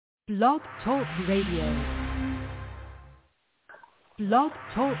Blog Talk Radio. Blog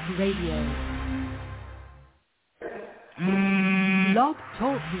Talk Radio. Blog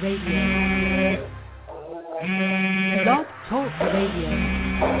Talk Radio. Blog Talk Radio.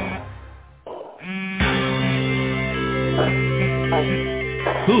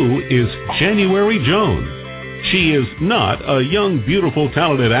 Who is January Jones? She is not a young, beautiful,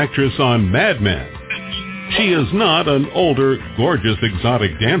 talented actress on Mad Men. She is not an older, gorgeous,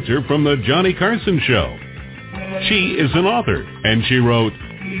 exotic dancer from the Johnny Carson show. She is an author, and she wrote,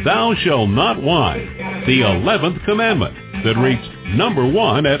 Thou Shalt Not Whine, the 11th Commandment, that reached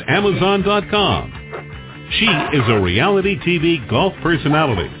 #1 at Amazon.com. She is a reality TV golf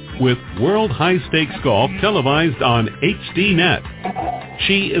personality with World High Stakes Golf televised on HDNet.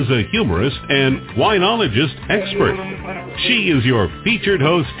 She is a humorist and winologist expert. She is your featured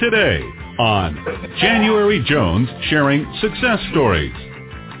host today on January Jones Sharing Success Stories.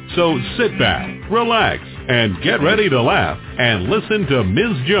 So sit back, relax, and get ready to laugh and listen to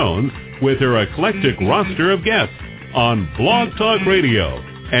Ms. Jones with her eclectic roster of guests on Blog Talk Radio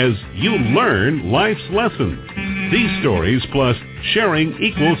as you learn life's lessons. These stories plus sharing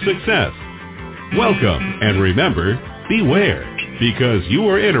equals success. Welcome, and remember, beware, because you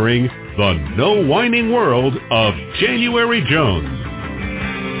are entering the no whining world of January Jones.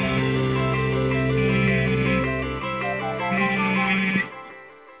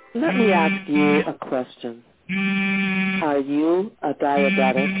 Let me ask you a question. Are you a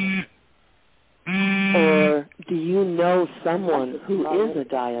diabetic? Or do you know someone who is a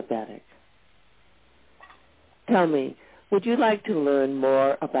diabetic? Tell me, would you like to learn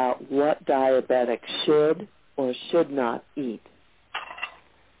more about what diabetics should or should not eat?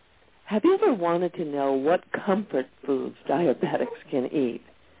 Have you ever wanted to know what comfort foods diabetics can eat?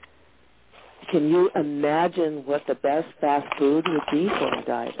 Can you imagine what the best fast food would be for a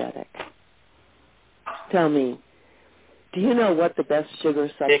diabetic? Tell me, do you know what the best sugar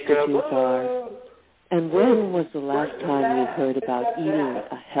substitutes are? And when was the last time you heard about eating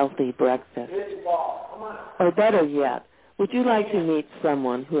a healthy breakfast? Or better yet, would you like to meet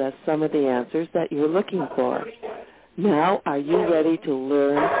someone who has some of the answers that you're looking for? Now, are you ready to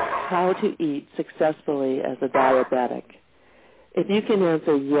learn how to eat successfully as a diabetic? If you can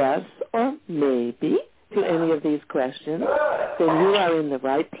answer yes or maybe to any of these questions, then you are in the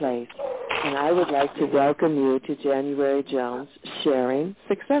right place. And I would like to welcome you to January Jones Sharing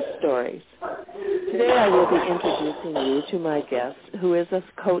Success Stories. Today I will be introducing you to my guest, who is a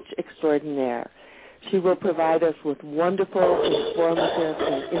coach extraordinaire. She will provide us with wonderful, informative,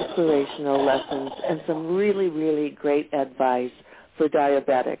 and inspirational lessons and some really, really great advice for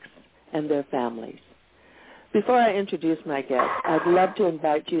diabetics and their families. Before I introduce my guest, I'd love to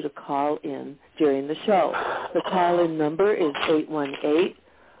invite you to call in during the show. The call-in number is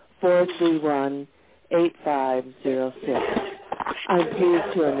 818-431-8506. I'm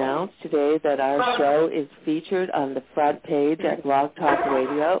pleased to announce today that our show is featured on the front page at Blog Talk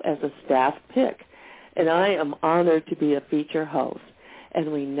Radio as a staff pick, and I am honored to be a feature host,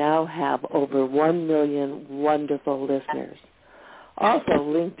 and we now have over 1 million wonderful listeners. Also,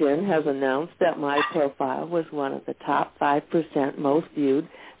 LinkedIn has announced that my profile was one of the top 5% most viewed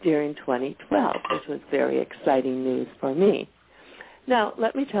during 2012, which was very exciting news for me. Now,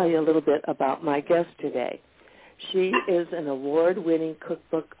 let me tell you a little bit about my guest today. She is an award-winning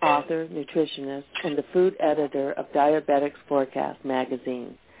cookbook author, nutritionist, and the food editor of Diabetics Forecast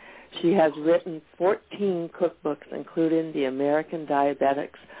magazine. She has written 14 cookbooks, including the American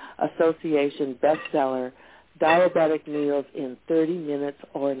Diabetics Associiation bestseller, Diabetic Meals in 30 Minutes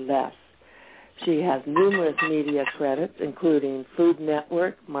or Less. She has numerous media credits, including Food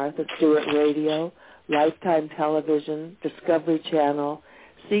Network, Martha Stewart Radio, Lifetime Television, Discovery Channel,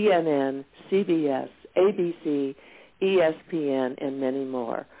 CNN, CBS, ABC, ESPN, and many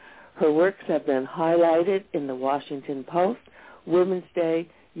more. Her works have been highlighted in the Washington Post, Women's Day,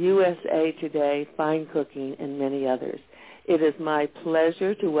 USA Today, Fine Cooking, and many others. It is my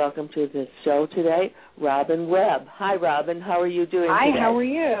pleasure to welcome to this show today Robyn Webb. Hi, Robyn. How are you doing today? Hi, how are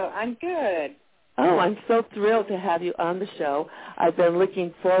you? I'm good. Oh, I'm so thrilled to have you on the show. I've been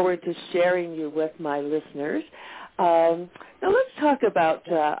looking forward to sharing you with my listeners. Now let's talk about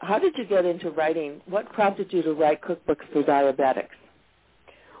how did you get into writing? What prompted you to write cookbooks for diabetics?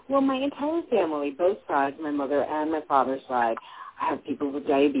 Well, my entire family, both sides, my mother and my father's side, have people with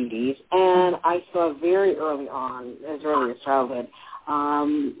diabetes, and I saw very early on, as early as childhood,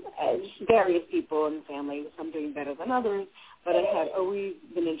 various people in the family, some doing better than others, but I had always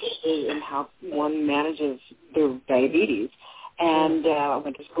been interested in how one manages their diabetes. And I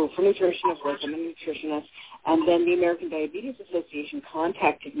went to school for nutrition. I was a nutritionist. And then the American Diabetes Association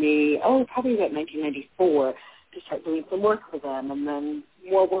contacted me, probably about 1994, to start doing some work for them. And then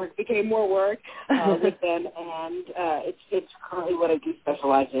more work became more work with them. And it's currently what I do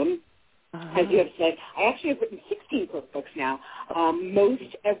specialize in. As you have said, I actually have written 16 cookbooks now. Most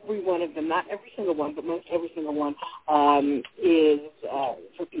every one of them, not every single one, but most every single one is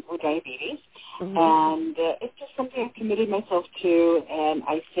for people with diabetes. And it's just something I've committed myself to, and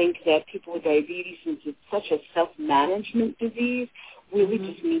I think that people with diabetes, since it's such a self-management disease, really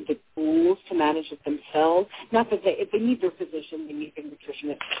just need the tools to manage it themselves. Not that if they need their physician, they need their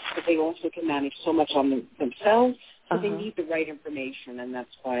nutritionist, but they also can manage so much on themselves. So they need the right information, and that's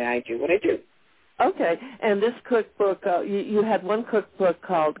why I do what I do. Okay, and this cookbook, you had one cookbook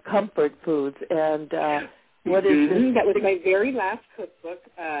called Comfort Foods, and what is this? That was my very last cookbook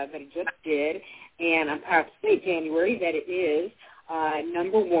that I just did, and I'm proud to say, January, that it is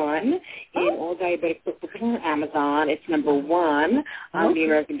number one in all diabetic cookbooks on Amazon. It's number one on the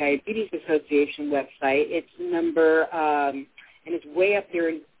American Diabetes Association website. It's number, and it's way up there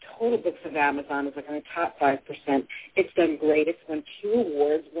in total books of Amazon. It's like on the top 5%. It's done great. It's won 2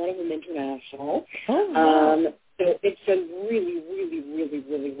 awards, one of them international. So it's done really, really, really,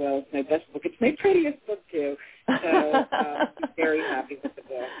 really well. It's my best book. It's my prettiest book, too. So I'm very happy with the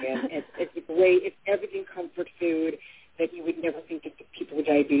book. And it's great. It's everything comfort food that you would never think that people with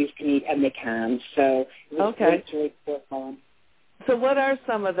diabetes can eat, and they can. So it was great to read for fun. So what are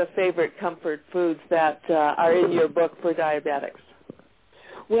some of the favorite comfort foods that are in your book for diabetics?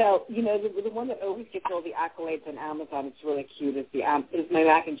 Well, you know, the one that always gets all the accolades on Amazon, it's really cute, is my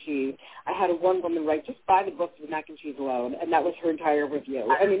mac and cheese. I had one woman write, just buy the book for the mac and cheese alone, and that was her entire review.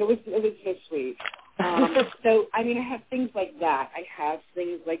 I mean, it was so sweet. So, I mean, I have things like that. I have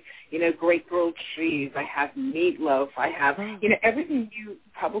things like, you know, great grilled cheese. I have meatloaf. I have, you know, everything you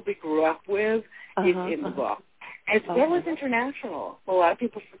probably grew up with is in the book. As well as international. A lot of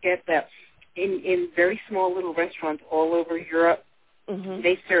people forget that in very small little restaurants all over Europe,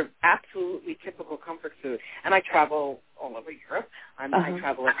 they serve absolutely typical comfort food. And I travel all over Europe. I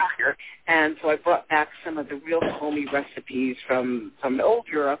travel every year. And so I brought back some of the real homey recipes from the old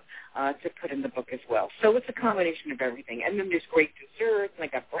Europe to put in the book as well. So it's a combination of everything. And then there's great desserts, and I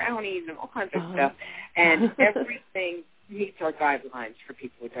got brownies and all kinds of stuff. And everything meets our guidelines for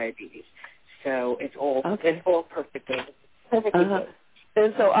people with diabetes. So it's all perfectly good.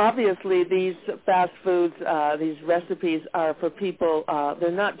 And so obviously these fast foods, these recipes are for people,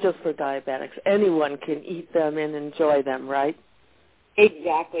 they're not just for diabetics. Anyone can eat them and enjoy them, right?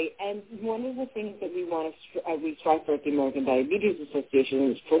 Exactly. And one of the things that we want to we strive for at the American Diabetes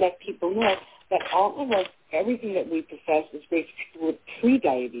Association is to let people know that all of us, everything that we profess is great for people with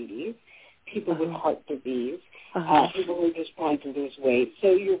pre-diabetes, people with heart disease, people who are just trying to lose weight.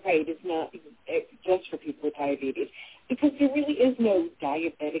 So you're right, it's not just for people with diabetes, because there really is no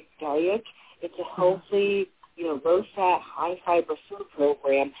diabetic diet. It's a healthy, you know, low-fat, high-fiber food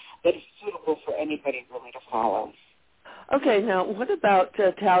program that is suitable for anybody really to follow. Okay, now what about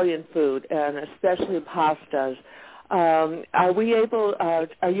Italian food, and especially pastas? Are you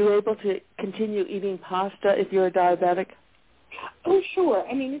able to continue eating pasta if you're a diabetic? Oh, sure.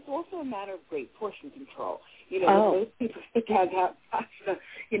 I mean, it's also a matter of great portion control. You know, most people sit down and have pasta,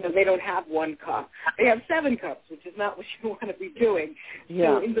 you know, they don't have 1 cup. They have 7 cups, which is not what you want to be doing. Yeah.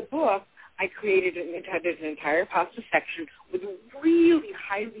 So in the book, I created an entire pasta section with really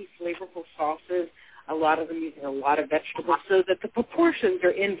highly flavorful sauces, a lot of them using a lot of vegetables, so that the proportions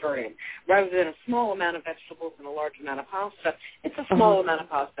are invert. Rather than a small amount of vegetables and a large amount of pasta, it's a small amount of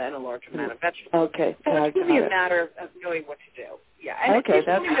pasta and a large amount of vegetables. Okay. So it's really a matter of knowing what to do. Yeah. And it's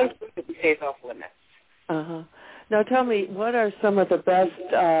one of those things that we say is off limits. Now tell me, what are some of the best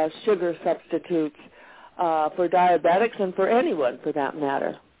sugar substitutes for diabetics and for anyone for that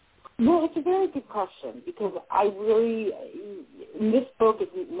matter? Well, it's a very good question, because I really, in this book, as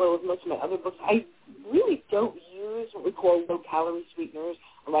well as most of my other books, I really don't use what we call low-calorie sweeteners.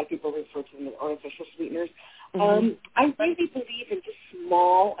 A lot of people refer to them as artificial sweeteners. I really believe in just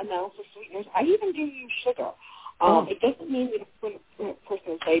small amounts of sweeteners. I even do use sugar. It doesn't mean that when a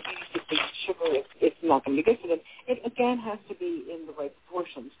person with diabetes thinks sugar it's not going to be good for them. It, again, has to be in the right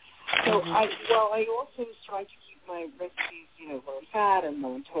proportions. So I also try to keep my recipes, you know, low in fat and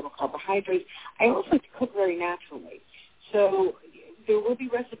low in total carbohydrates, I also like to cook very naturally. So there will be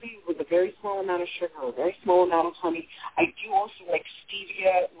recipes with a very small amount of sugar, a very small amount of honey. I do also like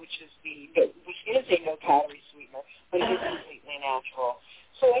stevia, which is a no-calorie sweetener, but it is completely natural.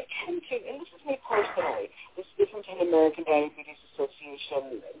 So I tend to, and this is me personally, this isn't an American Diabetes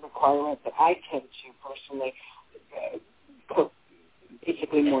Association requirement, but I tend to personally cook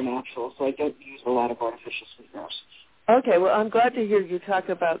typically more natural, so I don't use a lot of artificial sweeteners. Okay, well, I'm glad to hear you talk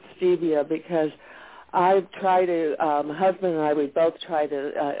about stevia because I try to, my husband and I, we both try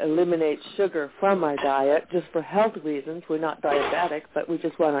to eliminate sugar from our diet just for health reasons. We're not diabetic, but we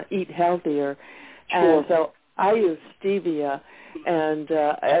just want to eat healthier. Sure. And so I use stevia, and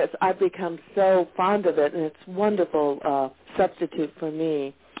I've become so fond of it, and it's a wonderful substitute for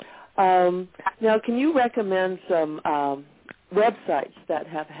me. Now, can you recommend some websites that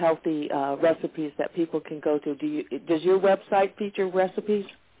have healthy recipes that people can go to? Does your website feature recipes?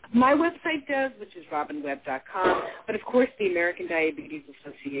 My website does, which is robynwebb.com, but of course the American Diabetes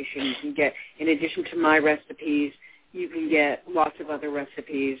Association, you can get, in addition to my recipes, you can get lots of other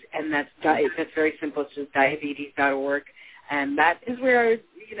recipes, and that's very simple. It's just diabetes.org, and that is where,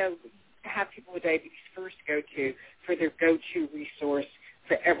 have people with diabetes first go to for their go-to resource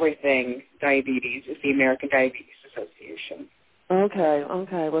for everything diabetes is the American Diabetes Association.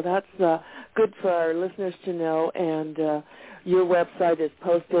 Okay. Well, that's good for our listeners to know, and your website is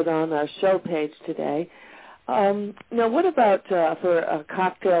posted on our show page today. Now, what about for a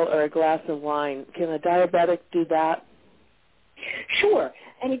cocktail or a glass of wine? Can a diabetic do that? Sure.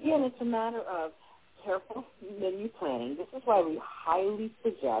 And again, it's a matter of careful menu planning. This is why we highly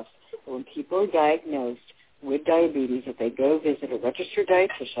suggest that when people are diagnosed with diabetes, that they go visit a registered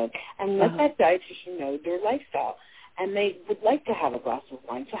dietitian and let that dietitian know their lifestyle. And they would like to have a glass of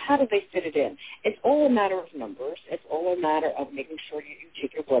wine. So how do they fit it in? It's all a matter of numbers. It's all a matter of making sure you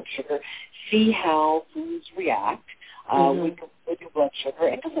take your blood sugar, see how foods react with your blood sugar.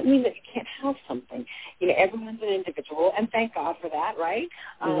 It doesn't mean that you can't have something. Everyone's an individual, and thank God for that, right?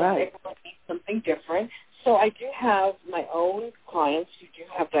 Right. Everyone needs something different. So I do have my own clients who do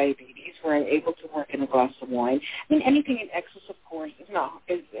have diabetes where I'm able to work in a glass of wine. I mean, anything in excess, of course, is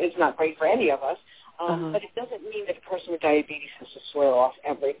not great for any of us. But it doesn't mean that a person with diabetes has to swear off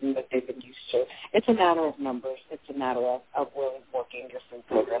everything that they've been used to. It's a matter of numbers. It's a matter of really working your food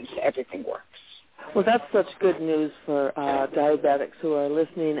programs so everything works. Well, that's such good news for diabetics who are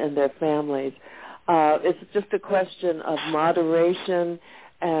listening and their families. It's just a question of moderation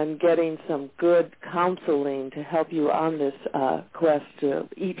and getting some good counseling to help you on this quest to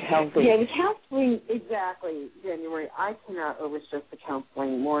eat healthy. Yeah, the counseling, exactly, January. I cannot overstress the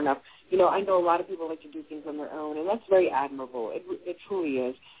counseling more enough. I know a lot of people like to do things on their own, and that's very admirable. It truly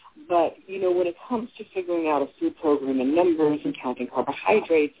is. But, when it comes to figuring out a food program and numbers and counting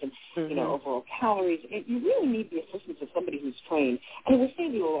carbohydrates and, overall calories, you really need the assistance of somebody who's trained. And it will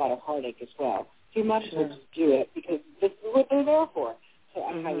save you a lot of heartache as well. So you might as well just do it because this is what they're there for. So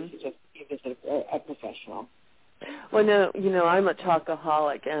I highly suggest you visit a professional. Well, no, I'm a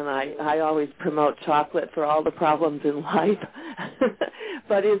chocoholic, and I always promote chocolate for all the problems in life.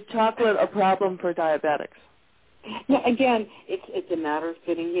 But is chocolate a problem for diabetics? Yeah, again, it's a matter of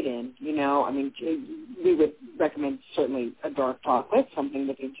fitting it in. We would recommend certainly a dark chocolate, something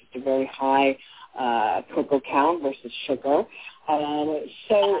with just a very high cocoa count versus sugar.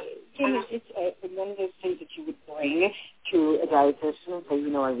 It's one of those things that you would bring to a dietitian and say,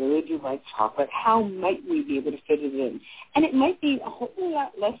 I really do like chocolate. How might we be able to fit it in? And it might be a whole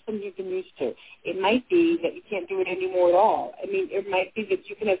lot less than you've been used to. It might be that you can't do it anymore at all. I mean, it might be that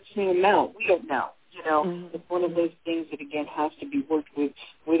you can have the same amount. We don't know. It's one of those things that, again, has to be worked with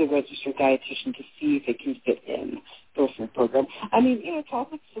a registered dietitian to see if it can fit in for a food program. I mean,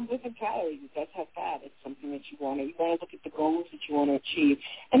 chocolate's some different calories. It does have fat. It's something that you want to look at the goals that you want to achieve.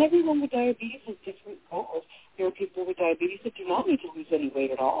 And everyone with diabetes has different goals. There are people with diabetes that do not need to lose any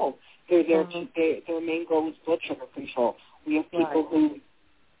weight at all. Their main goal is blood sugar control. We have people who...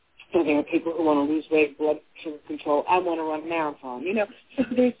 So there are people who want to lose weight, blood sugar control, and want to run a marathon. So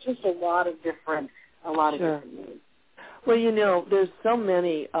there's just a lot of different needs. Well, there's so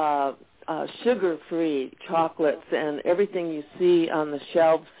many sugar-free chocolates, and everything you see on the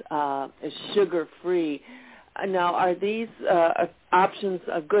shelves is sugar-free. Now, are these options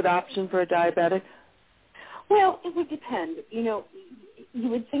a good option for a diabetic? Well, it would depend. You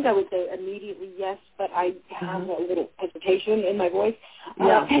would think I would say immediately yes, but I have a little hesitation in my voice,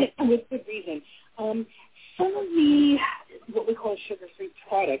 and with good reason. Some of the what we call sugar-free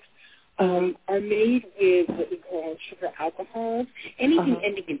products are made with what we call sugar alcohols. Anything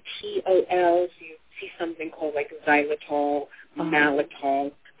ending in TOL, so you see something called like xylitol,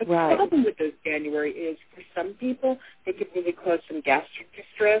 maltitol. The problem with those, January, is for some people, they could really cause some gastric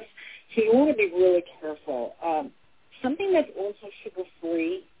distress. So you want to be really careful. Something that's also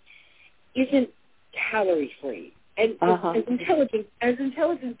sugar-free isn't calorie-free. And as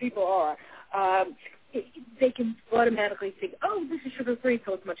intelligent people are, they can automatically think, oh, this is sugar-free,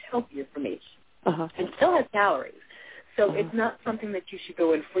 so it's much healthier for me. And still has calories. So it's not something that you should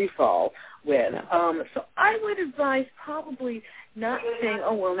go in free fall with. So I would advise probably not saying,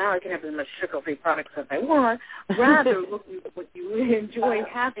 oh, well, now I can have as much sugar-free products as I want, rather looking at what you enjoy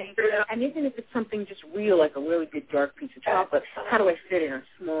having. And even if it's something just real, like a really good dark piece of chocolate, how do I fit in a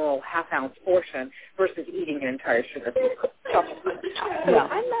small half-ounce portion versus eating an entire sugar-free chocolate? So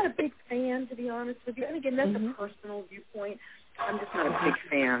I'm not a big fan, to be honest with you. And again, that's a personal viewpoint. I'm just not a big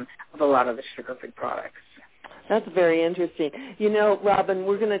fan of a lot of the sugar-free products. That's very interesting. You know, Robyn,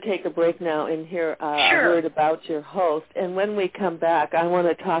 we're going to take a break now and hear a word about your host. And when we come back, I want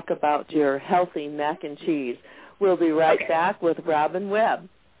to talk about your healthy mac and cheese. We'll be right back with Robyn Webb.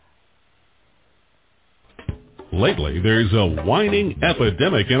 Lately, there's a whining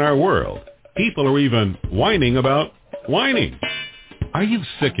epidemic in our world. People are even whining about whining. Are you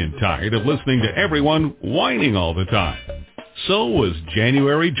sick and tired of listening to everyone whining all the time? So was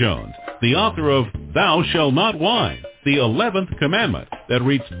January Jones, the author of Thou Shalt Not Whine, the 11th commandment that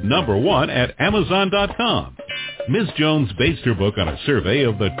reached #1 at Amazon.com. Ms. Jones based her book on a survey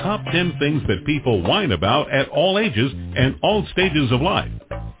of the top 10 things that people whine about at all ages and all stages of life.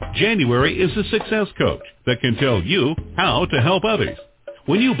 January is a success coach that can tell you how to help others.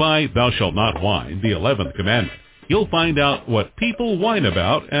 When you buy Thou Shalt Not Whine, the 11th commandment, you'll find out what people whine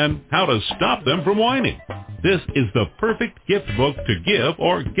about and how to stop them from whining. This is the perfect gift book to give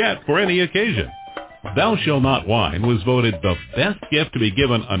or get for any occasion. Thou Shalt Not Whine was voted the best gift to be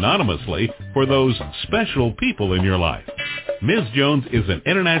given anonymously for those special people in your life. Ms. Jones is an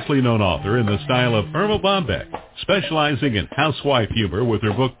internationally known author in the style of Irma Bombeck, specializing in housewife humor with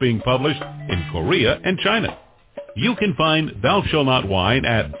her book being published in Korea and China. You can find Thou Shalt Not Whine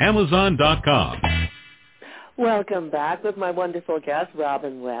at Amazon.com. Welcome back with my wonderful guest,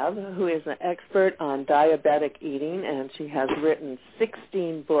 Robyn Webb, who is an expert on diabetic eating, and she has written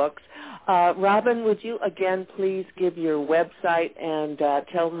 16 books. Robyn, would you again please give your website and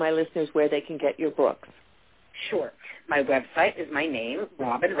tell my listeners where they can get your books? Sure. My website is my name,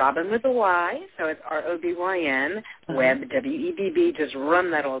 Robyn with a Y, so it's ROBYN, Webb, W-E-B-B, just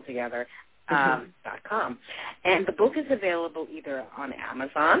run that all together. .com. And the book is available either on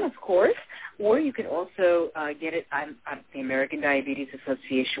Amazon, of course, or you can also get it on the American Diabetes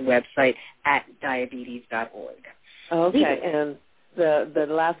Association website at diabetes.org. Okay, and the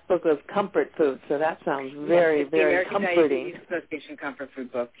last book was Comfort Food, so that sounds very, very comforting. The American Diabetes Association Comfort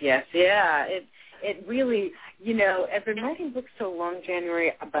Food book, yes. Yeah, it really, you know, I've been writing books so long,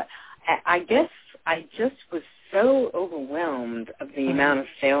 January, but I guess I just was so overwhelmed of the amount of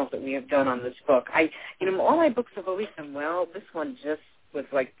sales that we have done on this book. All my books have always done well. This one just was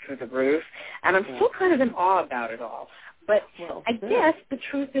like through the roof, and I'm still kind of in awe about it all. But I guess the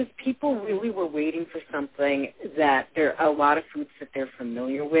truth is people really were waiting for something that there are a lot of foods that they're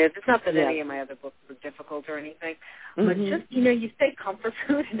familiar with. It's not that any of my other books were difficult or anything, but just, you say comfort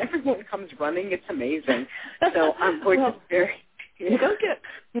food and everyone comes running. It's amazing. So we're just very... You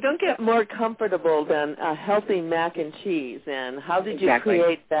don't get more comfortable than a healthy mac and cheese. And how did you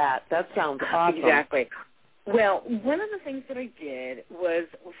create that? That sounds awesome. Exactly. Well, one of the things that I did was,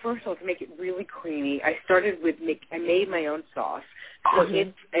 first of all, to make it really creamy, I started with I made my own sauce. So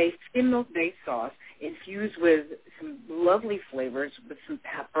it's a skim milk-based sauce infused with some lovely flavors with some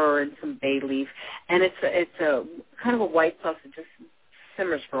pepper and some bay leaf, and it's a kind of a white sauce that just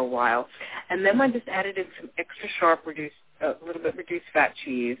simmers for a while. And then I just added in some extra sharp a little bit reduced fat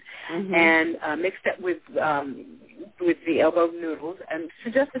cheese, and mixed it with the elbow noodles, and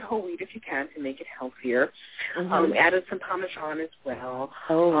suggested whole wheat if you can to make it healthier. Added some Parmesan as well,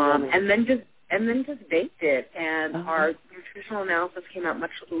 and then just baked it. And our nutritional analysis came out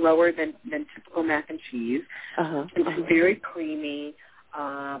much lower than typical mac and cheese. It's very creamy.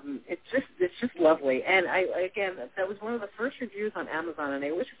 It's just lovely. And again, that was one of the first reviews on Amazon, and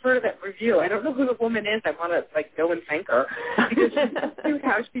I wish I'd heard of that review. I don't know who the woman is. I want to go and thank her because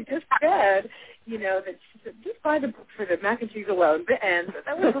how she just said, that she said, just buy the book for the mac and cheese alone. And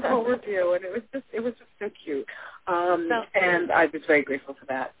that was the whole review, and it was just so cute. And I was very grateful for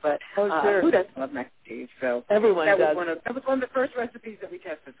that. But who doesn't love mac and cheese? So everyone does. That was one of the first recipes that we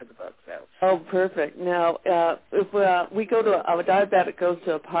tested for the book. So. Oh, perfect. Now, if we go to a diabetic goes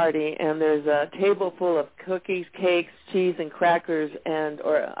to a party and there's a table full of cookies, cakes, cheese, and crackers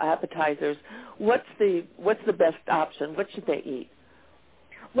or appetizers, what's the best option? What should they eat?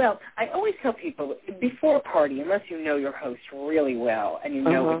 Well, I always tell people, before a party, unless you know your host really well and you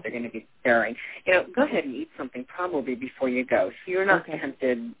know what they're going to be preparing, go ahead and eat something probably before you go so you're not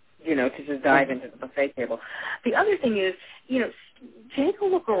tempted, to just dive into the buffet table. The other thing is, take a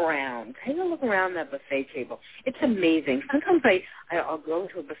look around. Take a look around that buffet table. It's amazing. Sometimes I'll go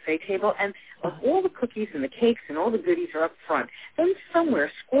to a buffet table, and all the cookies and the cakes and all the goodies are up front. Then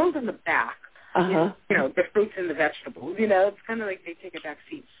somewhere, squirreled in the back, the fruits and the vegetables. It's kind of like they take a back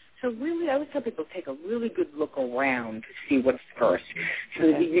seat. So really, I would tell people take a really good look around to see what's first,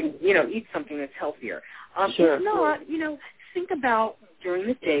 so that you can, eat something that's healthier. Sure. If not, think about during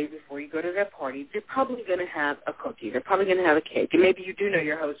the day before you go to that party, they're probably going to have a cookie. They're probably going to have a cake. And maybe you do know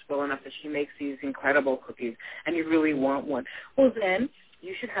your host well enough that she makes these incredible cookies, and you really want one. Well, then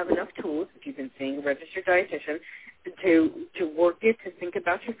you should have enough tools, if you've been seeing a registered dietitian, to work it, to think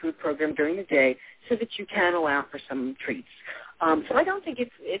about your food program during the day so that you can allow for some treats. So I don't think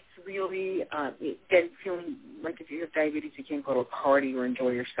it's really then feeling like if you have diabetes you can't go to a party or enjoy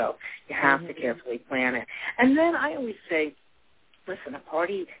yourself. You have to carefully plan it. And then I always say, listen, a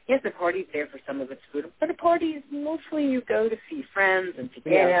party, yes, the party's there for some of its food, but a party is mostly you go to see friends and to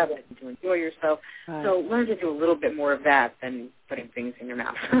get out and to enjoy yourself. Right. So learn to do a little bit more of that than putting things in your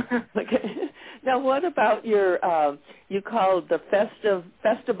mouth. Okay. Now, what about your, you call it the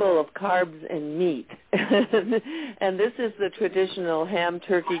Festival of Carbs and Meat, and this is the traditional ham,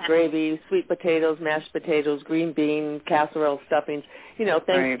 turkey, gravy, sweet potatoes, mashed potatoes, green bean, casserole stuffings,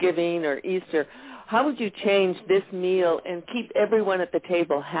 Thanksgiving or Easter. How would you change this meal and keep everyone at the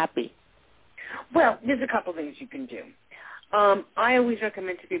table happy? Well, there's a couple things you can do. I always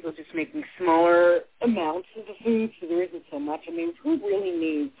recommend to people just making smaller amounts of the food so there isn't so much. I mean, who really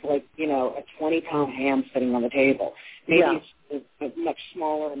needs, a 20-pound ham sitting on the table? Maybe it's a much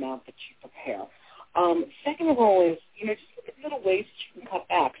smaller amount that you prepare. Second of all is, just look at little ways that you can cut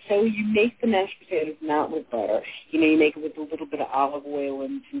back. So you make the mashed potatoes not with butter. You make it with a little bit of olive oil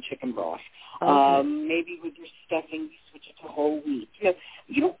and some chicken broth. Okay. Maybe with your stuffing, you switch it to whole wheat.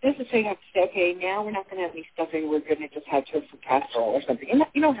 You don't necessarily have to say, okay, now we're not going to have any stuffing. We're going to just have tofu casserole or something.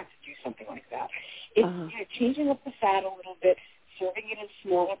 You don't have to do something like that. It's changing up the fat a little bit, serving it in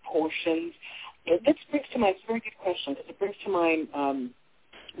smaller portions. This brings to mind, it's a very good question, because it brings to mind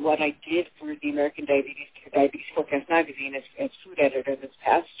what I did for the American Diabetes Forecast magazine as food editor this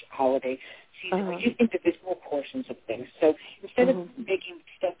past holiday season. We do think that there's more portions of things. So instead of making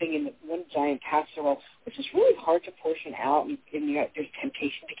stuffing in one giant casserole, which is really hard to portion out, and there's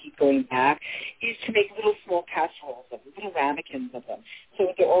temptation to keep going back, is to make little small casseroles of them, little ramekins of them.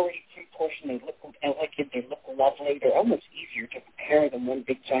 So they're already pre-portioned. They look elegant. They look lovely. They're almost easier to prepare than one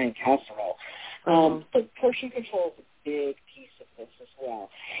big giant casserole. So portion control is a big piece of this as well.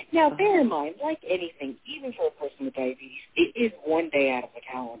 Now, bear in mind, like anything, even for a person with diabetes, it is one day out of the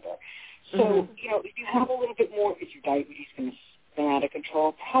calendar. So, if you have a little bit more, is your diabetes going to spin out of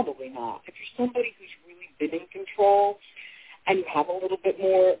control? Probably not. If you're somebody who's really been in control and you have a little bit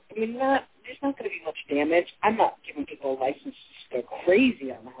more, there's not going to be much damage. I'm not giving people a license to go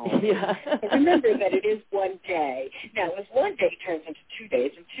crazy on the holiday. But remember that it is one day. Now, if one day turns into 2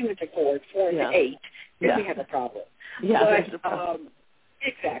 days, and 2 into 4, and 4 into 8, then we have a problem.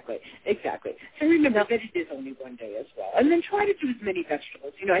 Exactly. So remember that it is only one day as well. And then try to do as many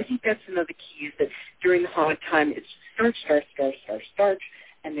vegetables. I think that's another key is that during the holiday time, it's starch,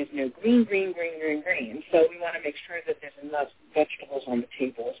 and there's no green. So we want to make sure that there's enough vegetables on the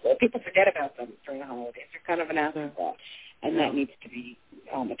table as well. People forget about them during the holidays. They're kind of an afterthought, and that needs to be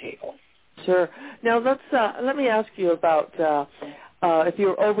on the table. Sure. Now, let me ask you about if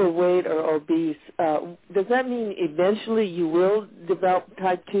you're overweight or obese, does that mean eventually you will develop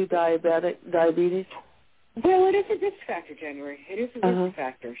type 2 diabetes? Well, it is a risk factor, January. It is a risk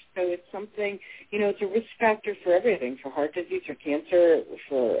factor. So it's something, it's a risk factor for everything, for heart disease, for cancer,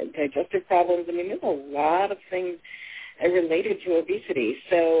 for digestive problems. There's a lot of things related to obesity.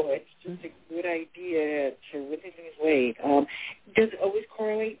 So it's just a good idea to really lose weight. Does it always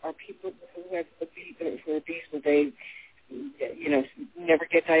correlate? Are people who are obese, will they never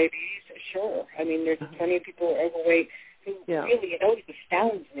get diabetes? Sure. There's plenty of people who are overweight who really, it always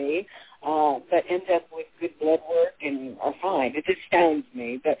astounds me, but end up with good blood work and are fine. It astounds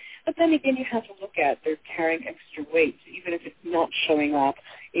me. But then again, you have to look at they're carrying extra weight, so even if it's not showing up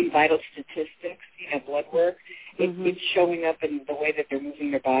in vital statistics, blood work, it's showing up in the way that they're moving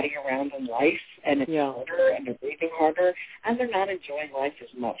their body around in life, and it's harder, and they're breathing harder, and they're not enjoying life as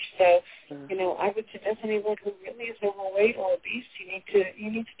much. So, I would suggest anyone who really is overweight or obese,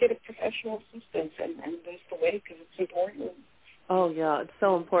 you need to get a professional assistance and lose the weight because it's important. Oh, yeah, it's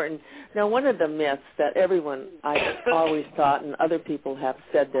so important. Now, one of the myths that I always thought, and other people have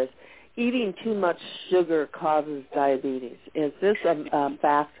said this, eating too much sugar causes diabetes. Is this a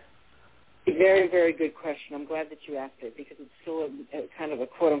fact? Very, very good question. I'm glad that you asked it because it's still a kind of a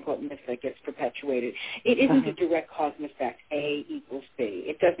quote-unquote myth that gets perpetuated. It isn't a direct cause and effect, A equals B.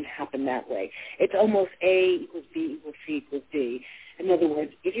 It doesn't happen that way. It's almost A equals B equals C equals D. In other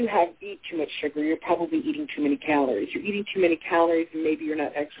words, if you eat too much sugar, you're probably eating too many calories. You're eating too many calories and maybe you're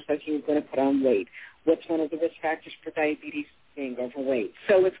not exercising, you're going to put on weight. What's one of the risk factors for diabetes? Being overweight.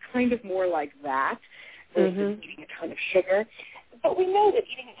 So it's kind of more like that versus eating a ton of sugar. But we know that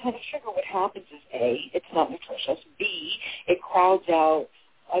eating a ton of sugar, what happens is, A, it's not nutritious. B, it crowds out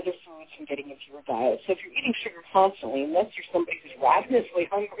other foods from getting into your diet. So if you're eating sugar constantly, unless you're somebody who's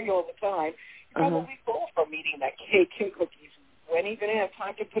ravenously hungry all the time, you're probably full from eating that cake and cookies when you're going to have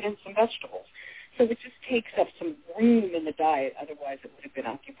time to put in some vegetables. So it just takes up some room in the diet. Otherwise, it would have been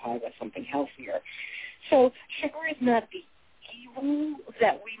occupied by something healthier. So sugar is not the evil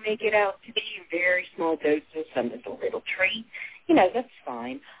that we make it out to be in very small doses, some as a little treat. That's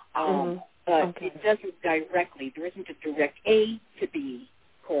fine. But it doesn't directly, there isn't a direct A to B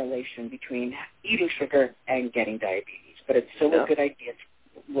correlation between eating sugar and getting diabetes. But it's still a good idea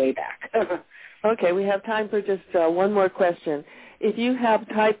way back. Okay, we have time for just one more question. If you have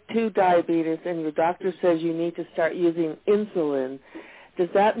type 2 diabetes and your doctor says you need to start using insulin, does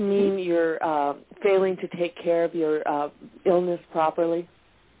that mean you're failing to take care of your illness properly?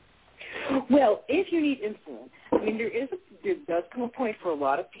 Well, if you need insulin, there does come a point for a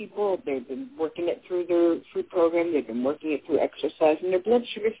lot of people. They've been working it through their food program. They've been working it through exercise, and their blood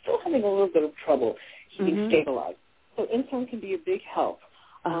sugar is still having a little bit of trouble keeping stabilized. So insulin can be a big help.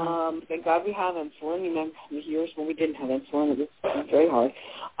 Thank God we have insulin. Remember the years when we didn't have insulin, it was very hard.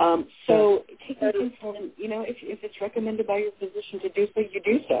 So taking insulin, if it's recommended by your physician to do so, you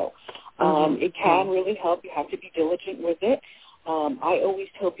do so. It can really help. You have to be diligent with it. I always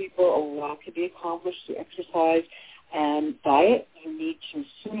tell people a lot can be accomplished through exercise and diet. You need to, as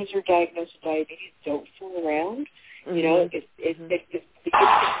soon as you're diagnosed with diabetes, don't fool around. If the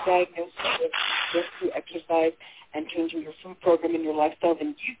diagnosis is just through exercise and changing your food program and your lifestyle,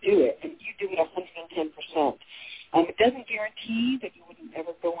 then you do it, and you do it 110%. It doesn't guarantee that you wouldn't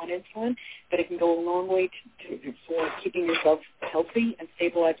ever go on insulin, but it can go a long way for keeping yourself healthy and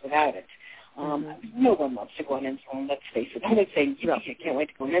stabilized without it. No one wants to go on insulin, let's face it. I'm not saying, I can't wait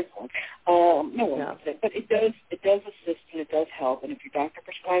to go on insulin. No one wants it, but it does assist and it does help, and if your doctor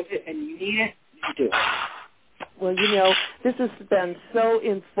prescribes it and you need it, you do it. Well, this has been so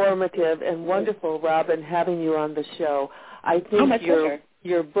informative and wonderful, Robyn, having you on the show. I think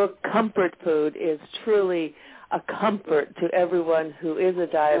your book, Comfort Food, is truly a comfort to everyone who is a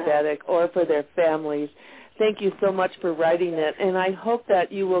diabetic or for their families. Thank you so much for writing it, and I hope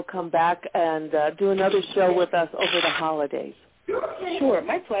that you will come back and do another show with us over the holidays. Sure,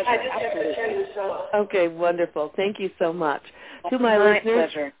 my pleasure. Absolutely. Okay, wonderful. Thank you so much. To my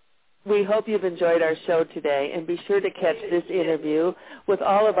listeners, pleasure. We hope you've enjoyed our show today, and be sure to catch this interview with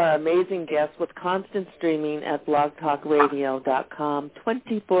all of our amazing guests with constant streaming at blogtalkradio.com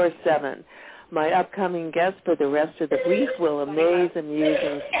 24/7. My upcoming guests for the rest of the week will amaze, amuse,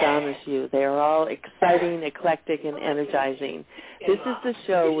 and astonish you. They are all exciting, eclectic, and energizing. This is the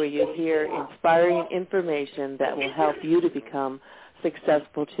show where you hear inspiring information that will help you to become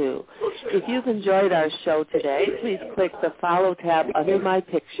successful too. If you've enjoyed our show today, please click the follow tab under my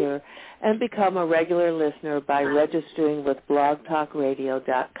picture and become a regular listener by registering with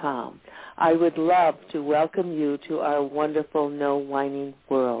blogtalkradio.com. I would love to welcome you to our wonderful No Whining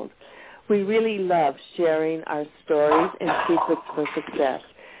world. We really love sharing our stories and secrets for success.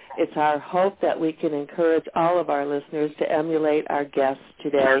 It's our hope that we can encourage all of our listeners to emulate our guests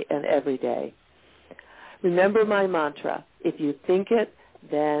today and every day. Remember my mantra, if you think it,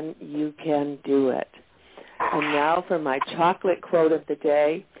 then you can do it. And now for my chocolate quote of the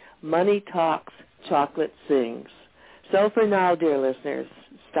day, money talks, chocolate sings. So for now, dear listeners,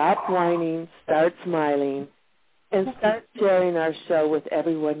 stop whining, start smiling, and start sharing our show with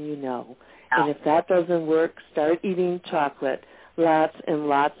everyone you know. And if that doesn't work, start eating chocolate, lots and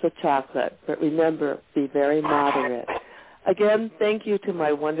lots of chocolate. But remember, be very moderate. Again, thank you to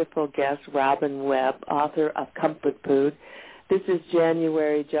my wonderful guest, Robyn Webb, author of Comfort Food. This is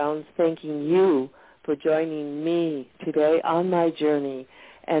January Jones thanking you for joining me today on my journey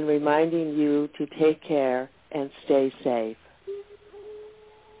and reminding you to take care and stay safe.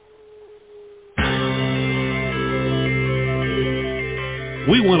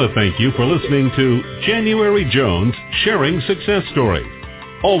 We want to thank you for listening to January Jones Sharing Success Story.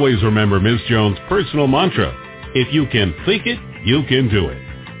 Always remember Ms. Jones' personal mantra, if you can think it, you can do it.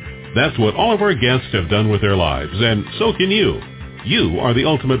 That's what all of our guests have done with their lives, and so can you. You are the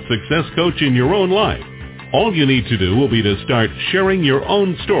ultimate success coach in your own life. All you need to do will be to start sharing your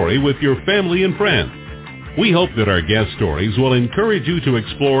own story with your family and friends. We hope that our guest stories will encourage you to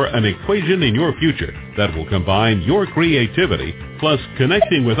explore an equation in your future that will combine your creativity plus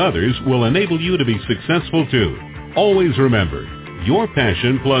connecting with others will enable you to be successful too. Always remember, your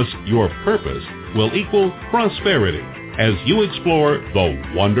passion plus your purpose will equal prosperity as you explore the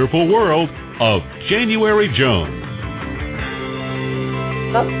wonderful world of January Jones.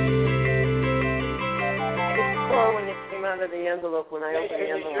 Or when it came out of the envelope, when I opened the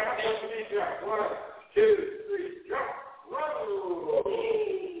envelope. 1, 2, 3, jump, roll.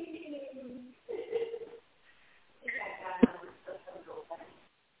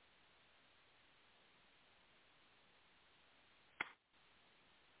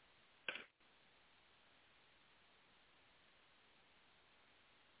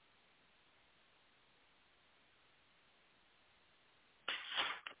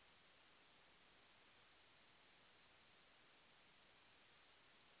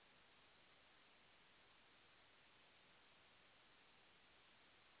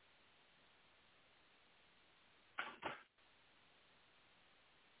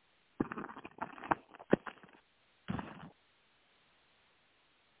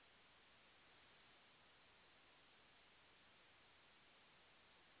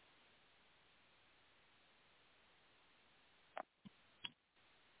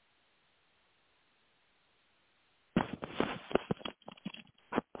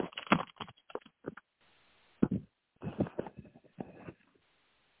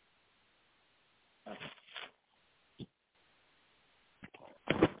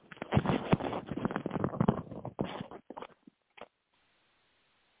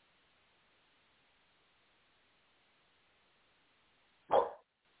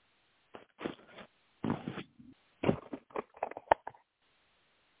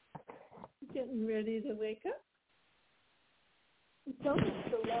 Getting ready to wake up? It's almost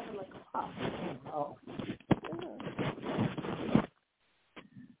 11 o'clock. Oh. Yeah.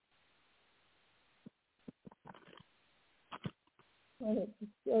 I have to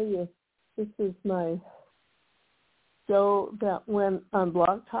show you. This is my show that went on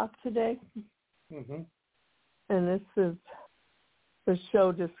Blog Talk today. Mm-hmm. And this is the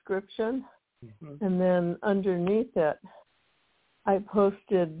show description. Mm-hmm. And then underneath it, I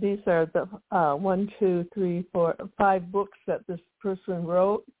posted, these are the 5 books that this person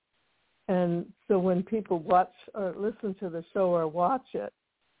wrote. And so when people watch or listen to the show or watch it,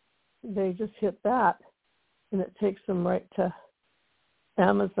 they just hit that, and it takes them right to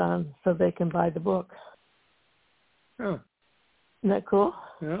Amazon so they can buy the book. Oh. Isn't that cool?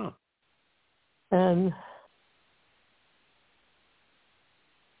 Yeah. And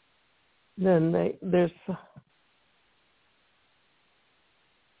then there's...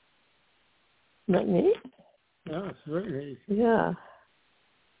 Isn't that neat? Yeah, it's very neat. Yeah.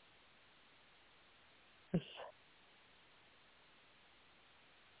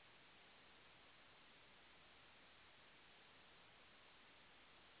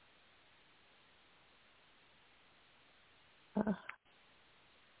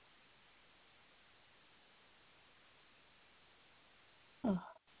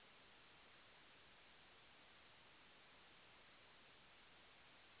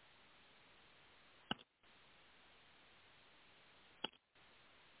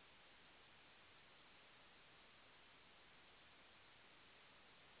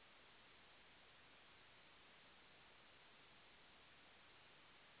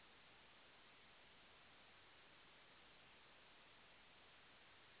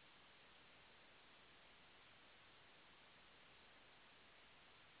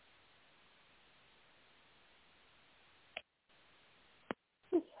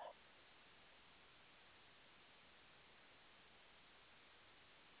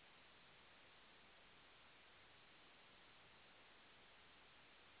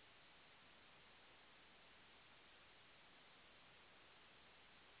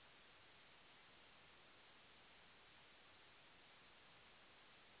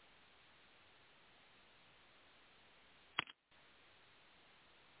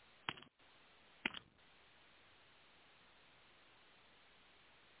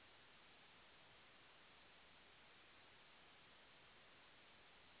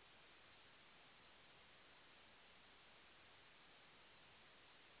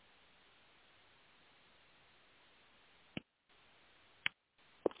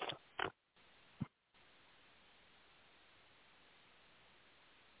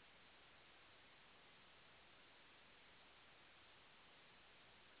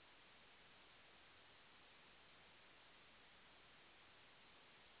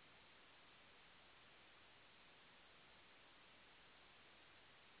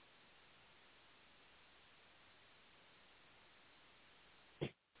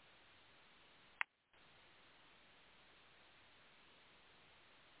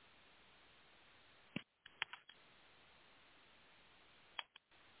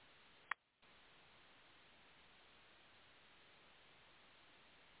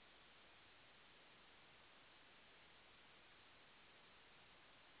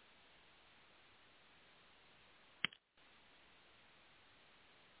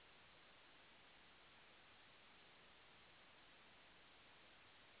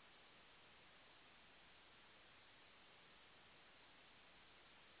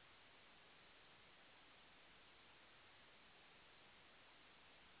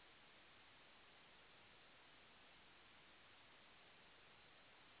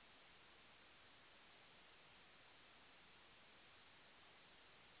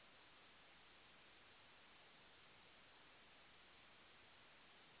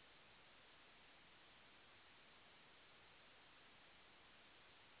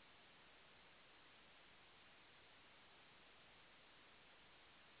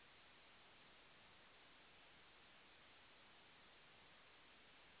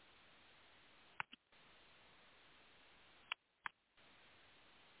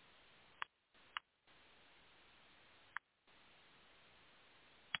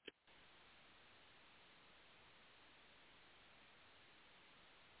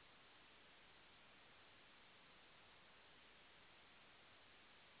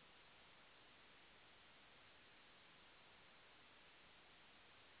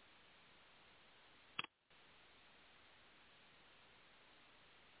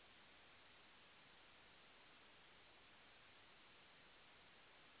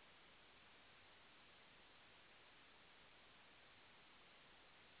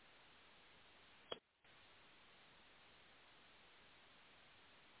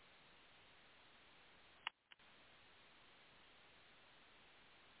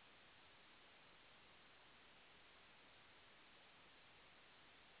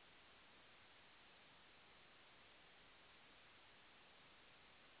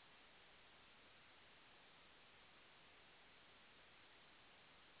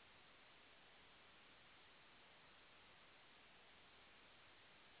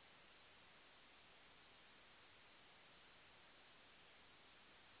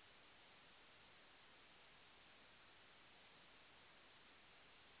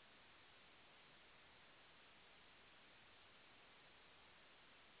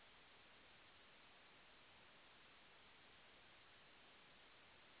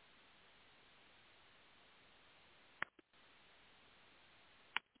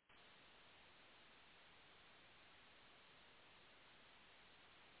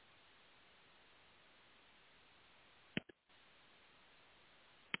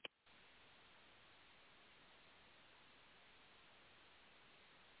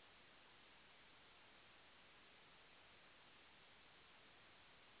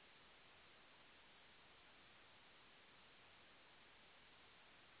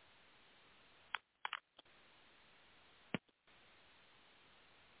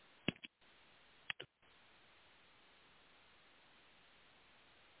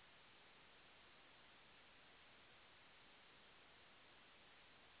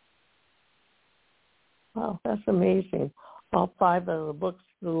 Wow, that's amazing. All 5 of the books,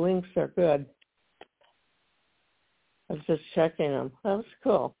 the links are good. I was just checking them. That was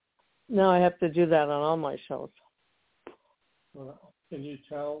cool. Now I have to do that on all my shows. Can you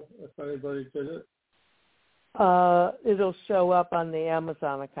tell if anybody did it? It'll show up on the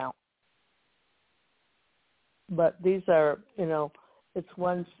Amazon account. But these are, it's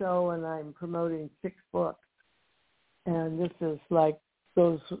one show and I'm promoting 6 books. And this is like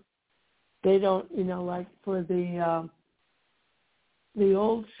those, they don't, like for the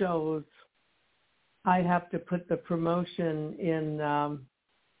old shows, I have to put the promotion in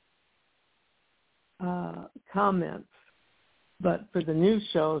comments. But for the new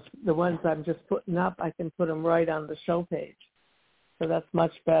shows, the ones I'm just putting up, I can put them right on the show page. So that's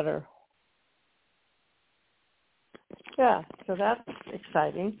much better. Yeah, so that's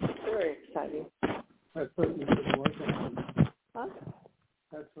exciting. Very exciting. That's what you've been working on. Huh?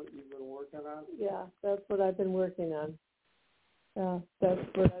 That's what you've been working on? Yeah, that's what I've been working on. Yeah, that's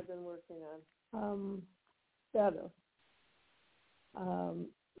what I've been working on. Better.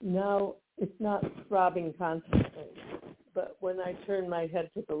 Now it's not throbbing constantly, but when I turn my head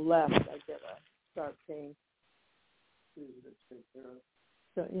to the left, I get a sharp pain.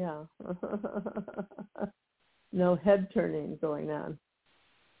 So yeah, no head turning going on.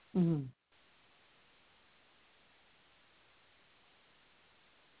 Mm-hmm.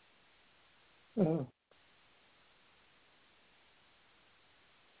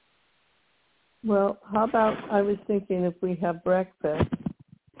 Well, how about, I was thinking if we have breakfast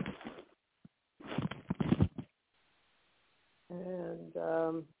and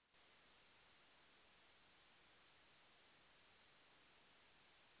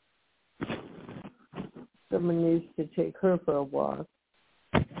someone needs to take her for a walk.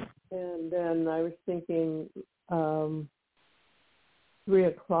 And then I was thinking 3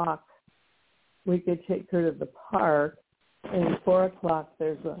 o'clock, we could take her to the park, and 4 o'clock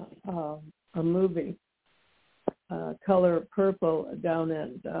there's a movie, Color Purple, down at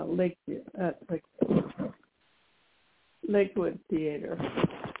Lakeview, at Lakewood Theater.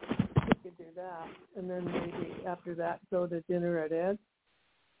 We could do that, and then maybe after that go to dinner at Ed's.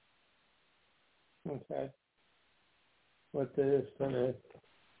 Okay. What day is today?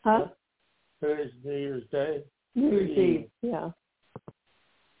 Huh? Today's New Year's Day. New Year's Eve, yeah.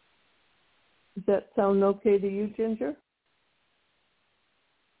 Does that sound okay to you, Ginger?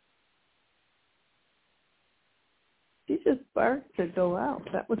 She just barked to go out.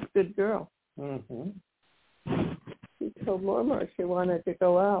 That was a good girl. Mm-hmm. She told Mama she wanted to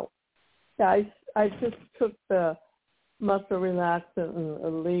go out. Yeah, I just took the muscle relaxant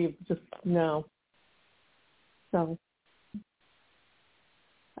and leave just now. So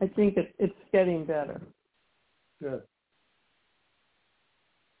I think it's getting better. Good.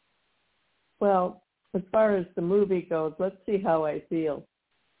 Well, as far as the movie goes, let's see how I feel,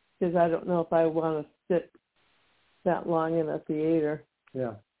 because I don't know if I want to sit that long in a theater.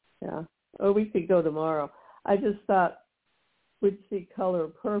 Yeah. Yeah. Or we could go tomorrow. I just thought we'd see Color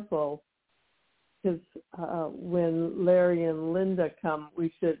Purple, because when Larry and Linda come,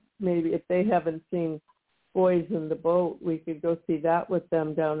 we should maybe, if they haven't seen Boys in the Boat, we could go see that with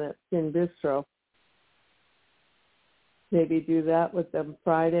them down at Sin Bistro. Maybe do that with them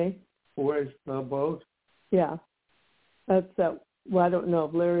Friday. Boys in the Boat? Yeah. That's well, I don't know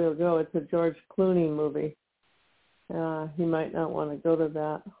if Larry will go. It's a George Clooney movie. He might not want to go to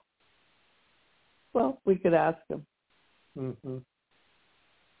that. Well, we could ask him. Mm-hmm.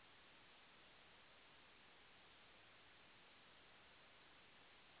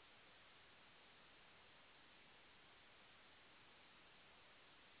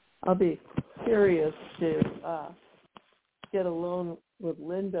 I'll be curious to get alone with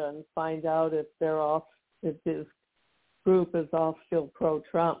Linda and find out if if his group is all still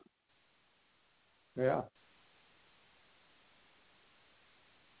pro-Trump. Yeah.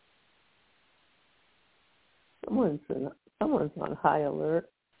 Someone's on high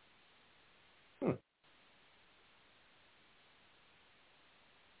alert. Hmm.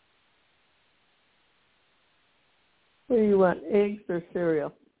 What do you want, eggs or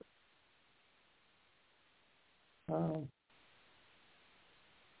cereal?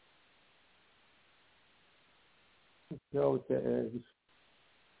 Go with the eggs.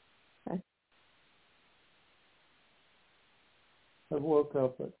 Okay. I woke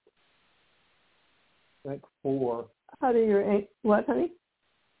up at like 4. How do your eggs, what, honey?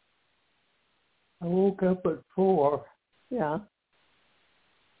 I woke up at 4 Yeah.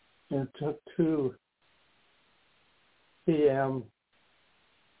 and took 2 p.m.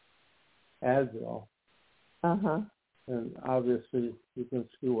 Advil. Uh-huh. And obviously you can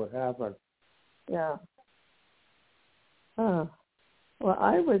see what happened. Yeah. Well,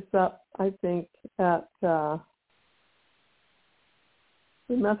 I was up, I think, at,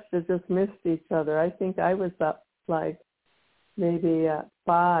 we must have just missed each other. I think I was up like maybe at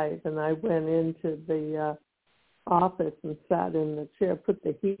 5, and I went into the office and sat in the chair, put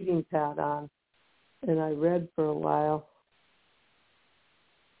the heating pad on, and I read for a while.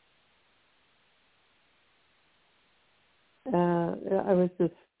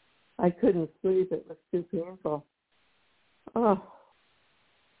 I couldn't sleep. It was too painful. Oh.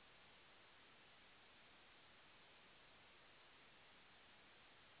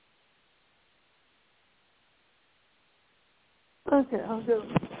 Okay, I'll go.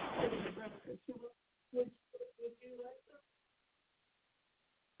 Would you like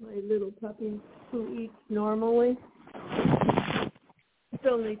them? My little puppy who eats normally. It's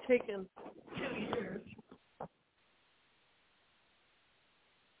only taken 2 years.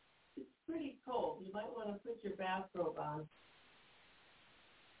 It's pretty cold. You might want to put your bathrobe on.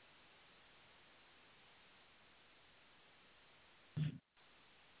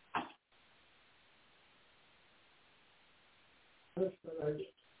 That's what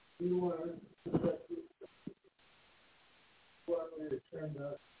you want me to turn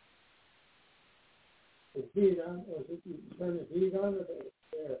the heat on, or did you turn the heat on, or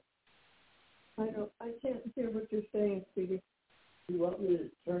there? I can't hear what you're saying, sweetie. You want me to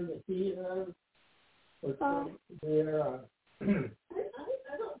turn the heat on, or turn the air on? I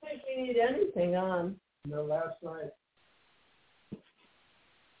don't think you need anything on. No, last night.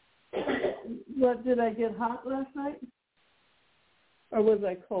 What, did I get hot last night? Or was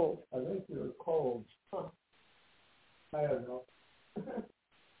I cold? I think you were cold. Huh. I don't know.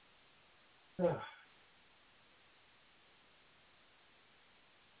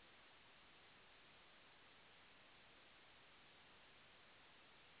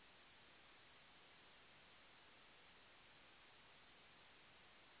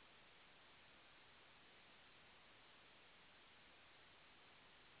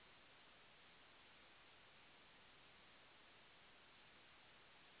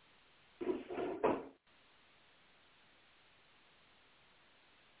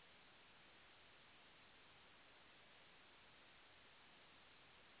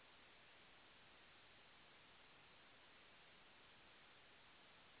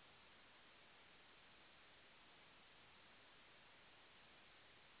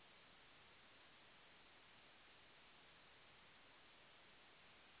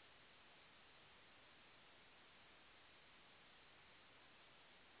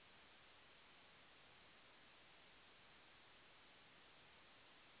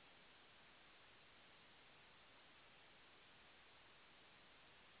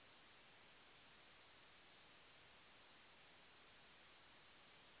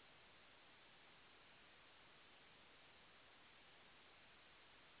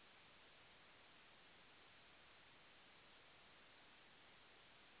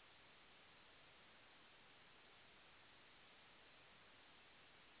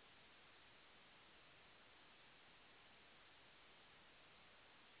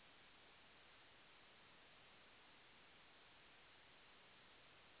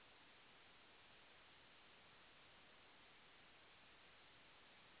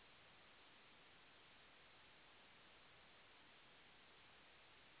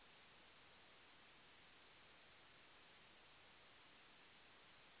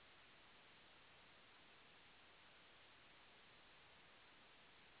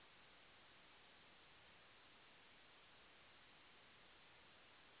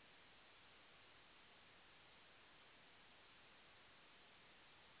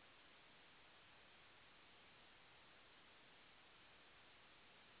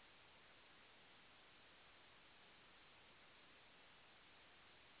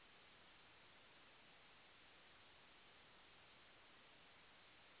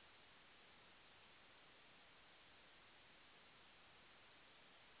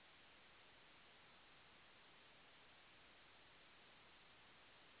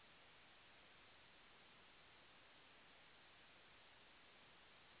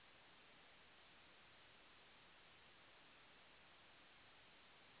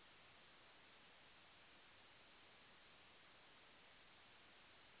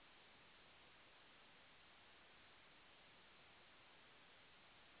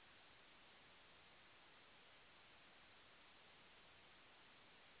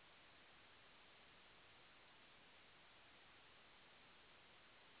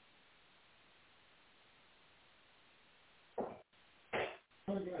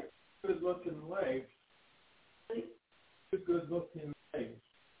 I got good-looking legs. Good-looking legs.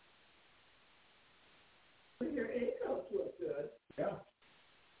 Your ankles look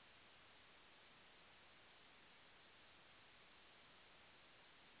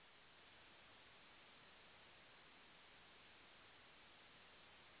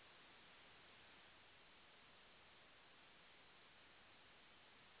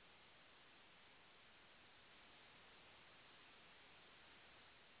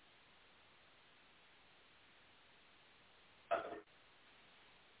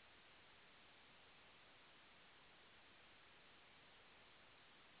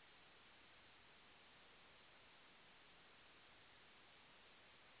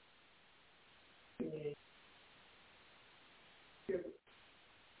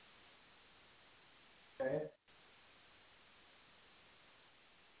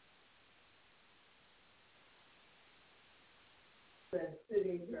been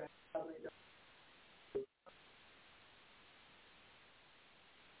sitting here. I probably don't.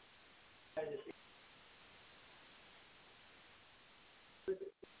 Try to see.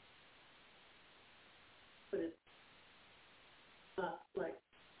 But it's not like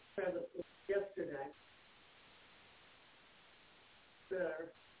present yesterday.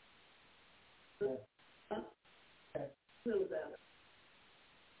 Better. Feel better.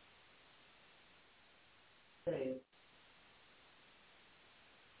 Okay.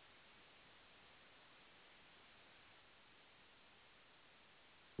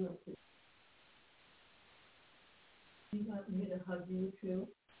 You want me to hug you too?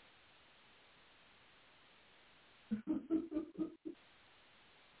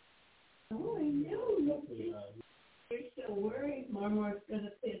 Oh, I know. You're so worried. Mama's going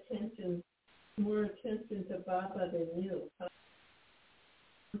to pay more attention to Baba than you.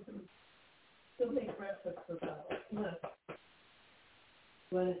 She'll make breakfast for Baba. Look.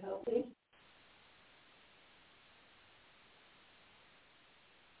 You want to help me?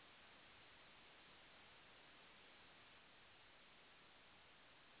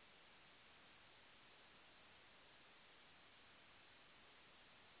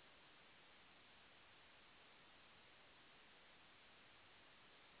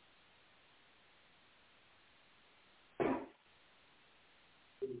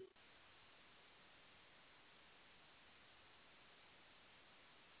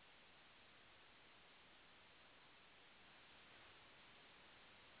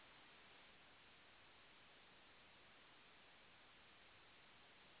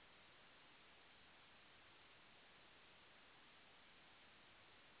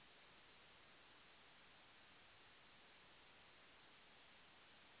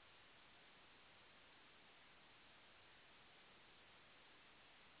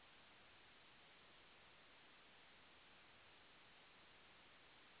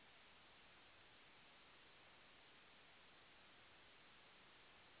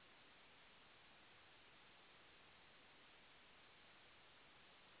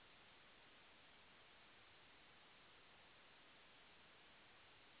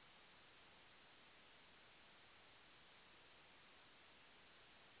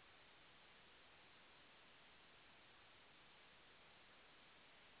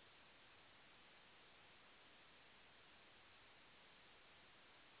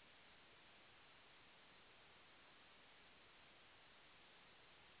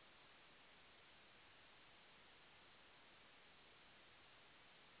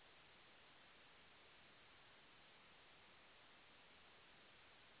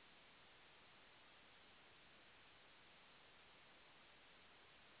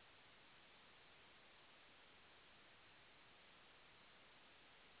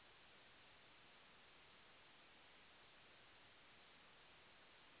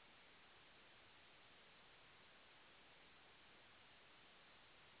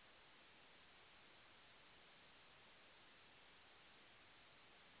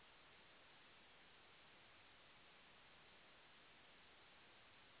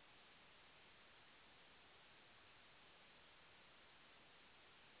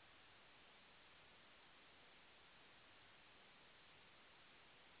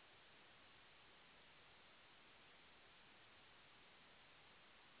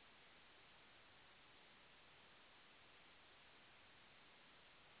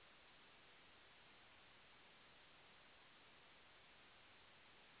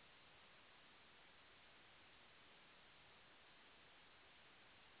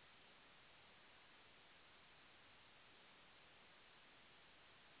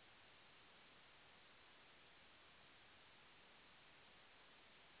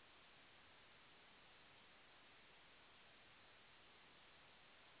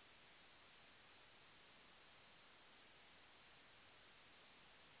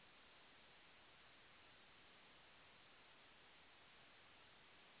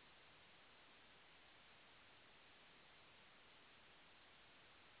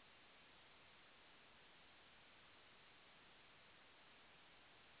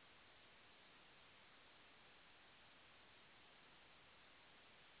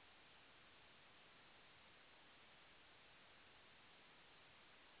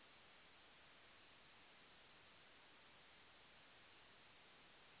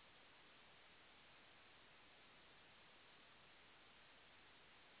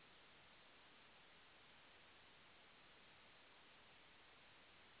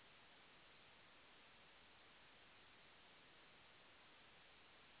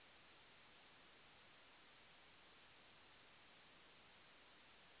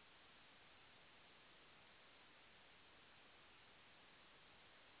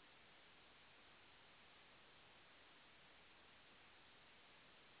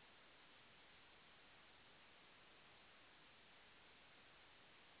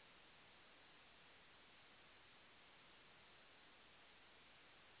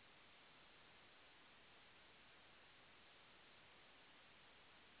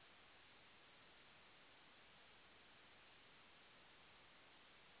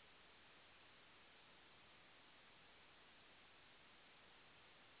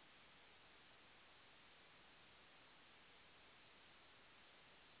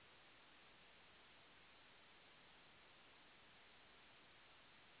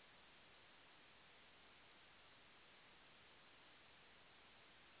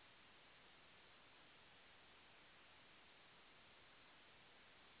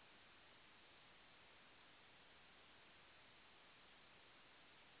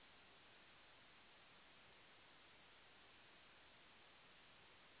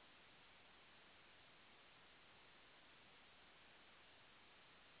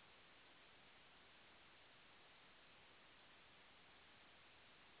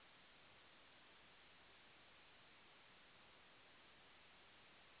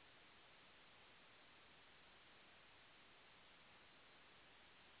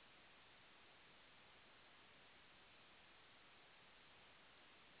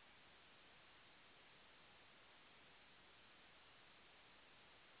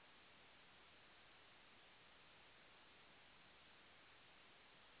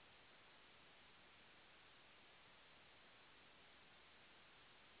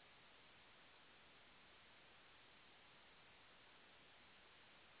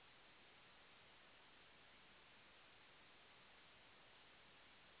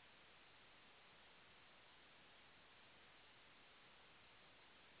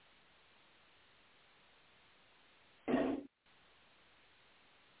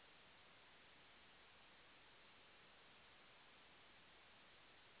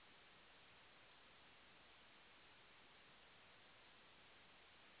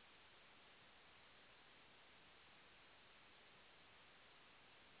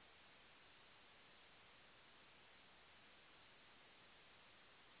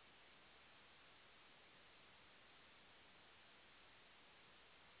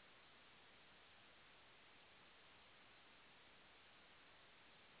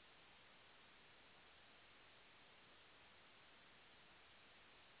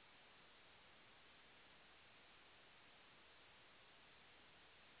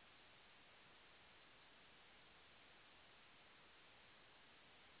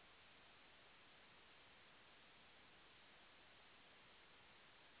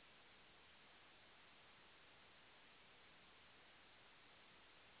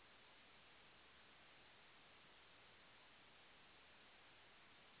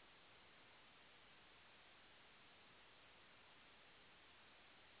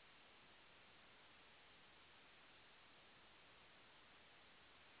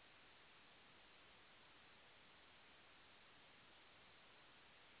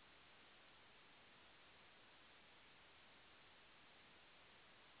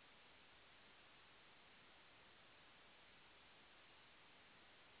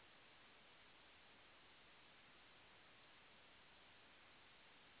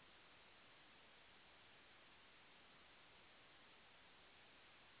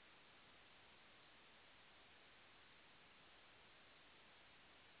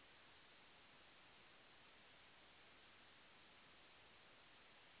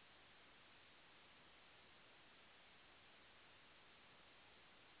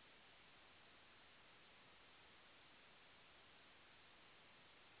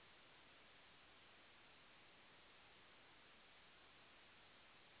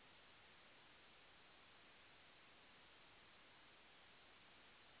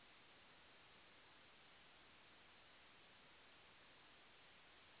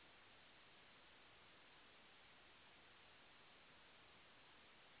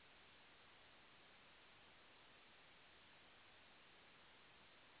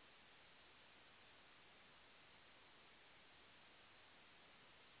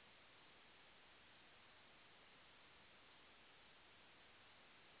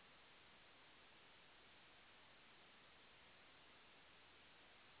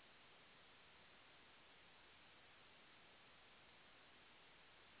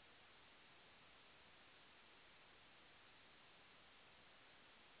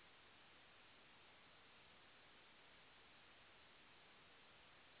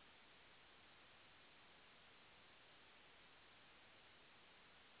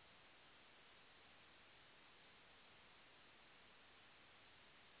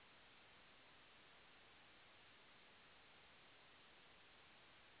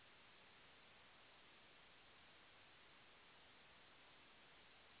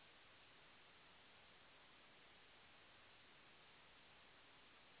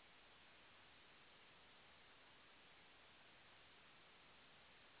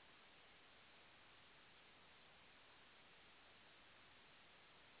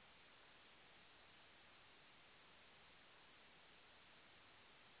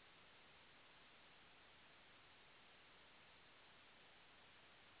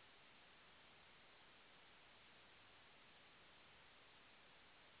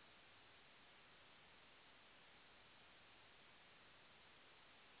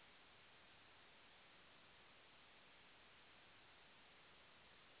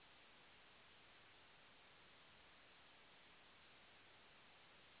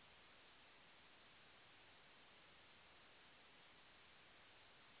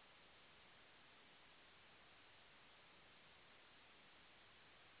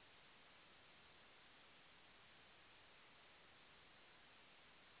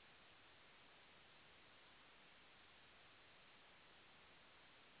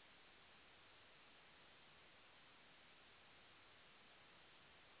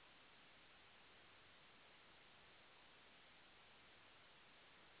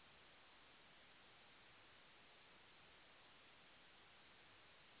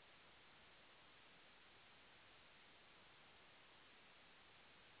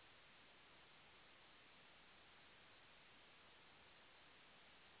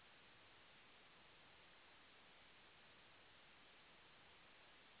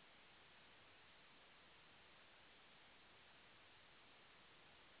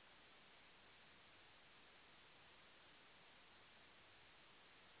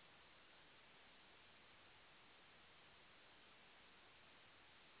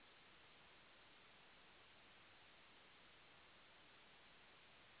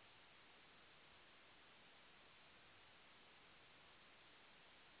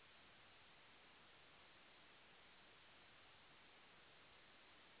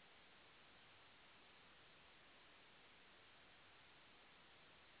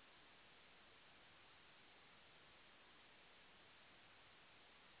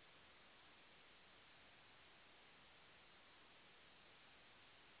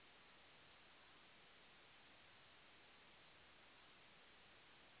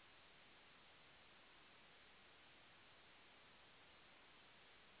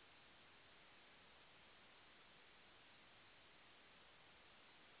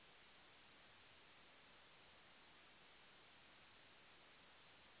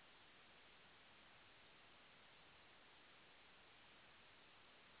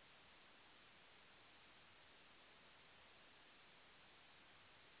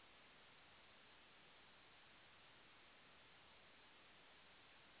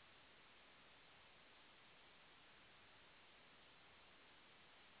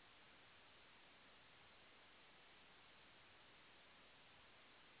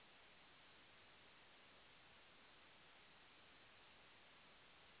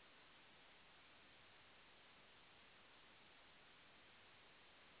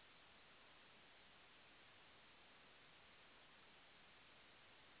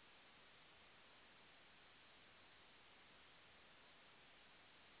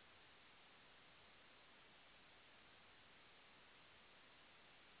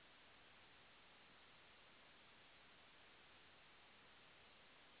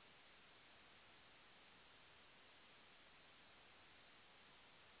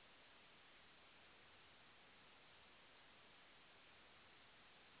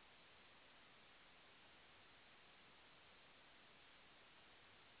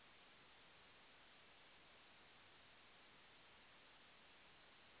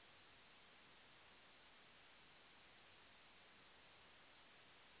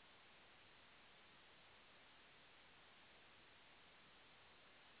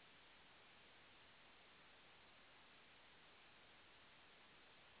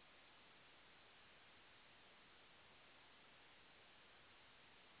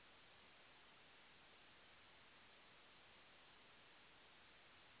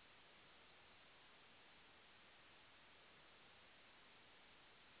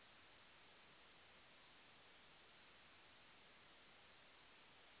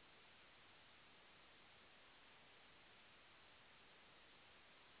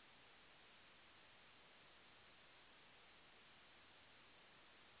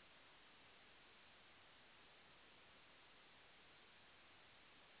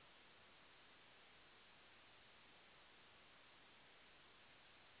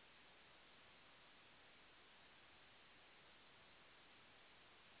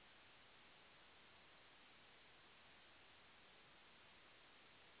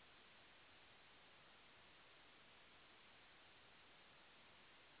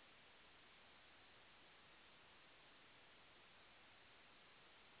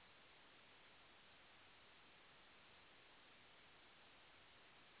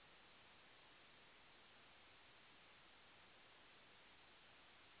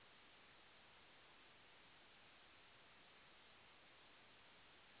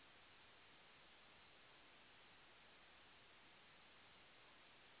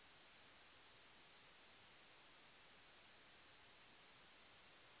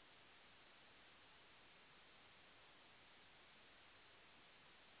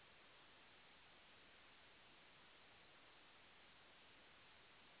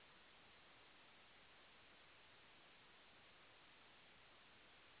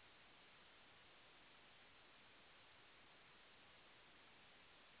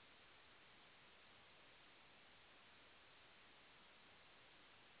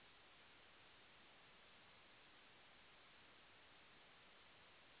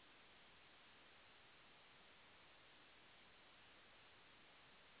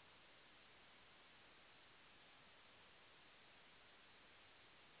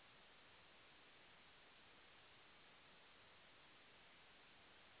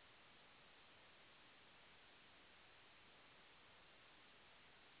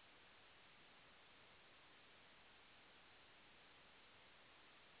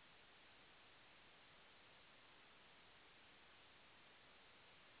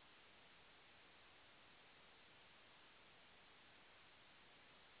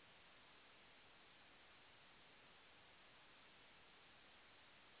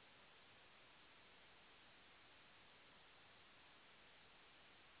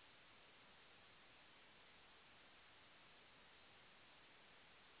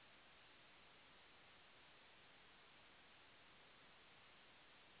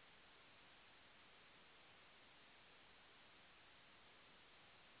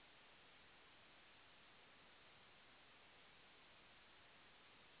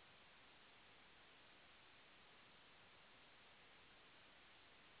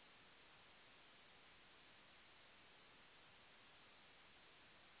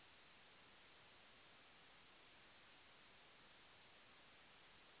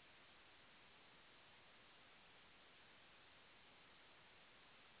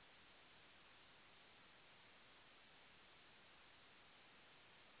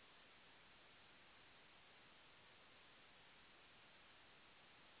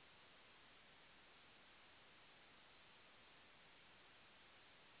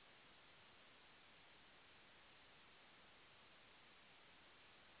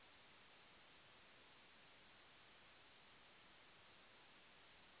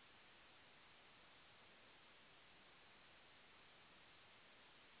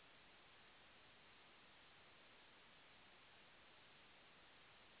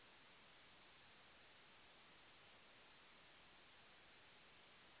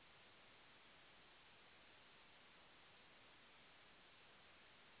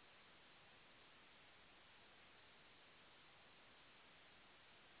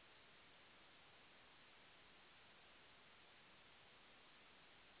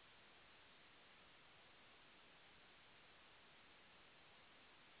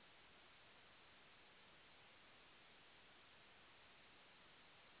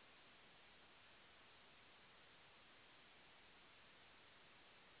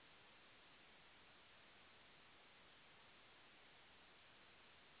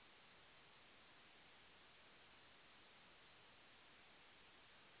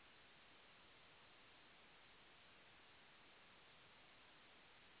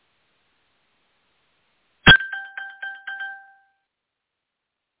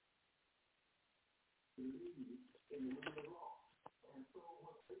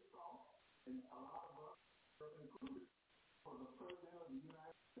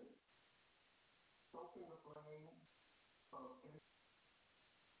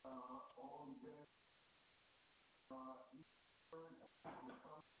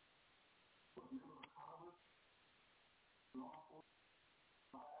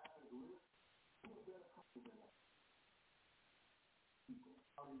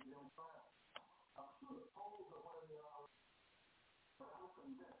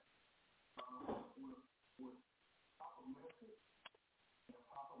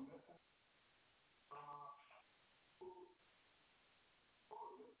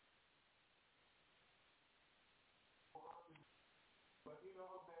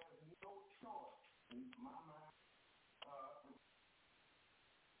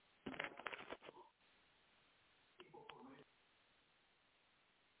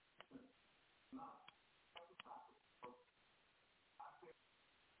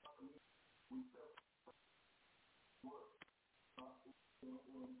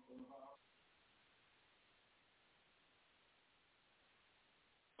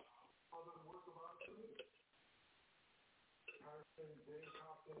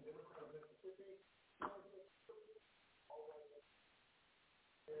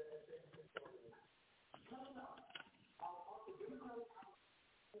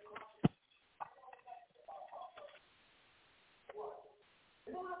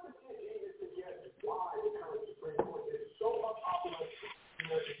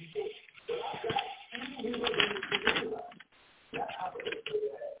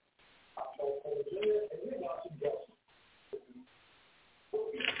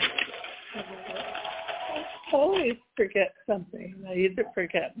 I always forget something. I either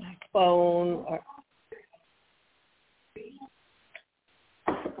forget my phone or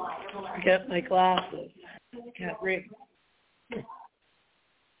forget my glasses. Can't read.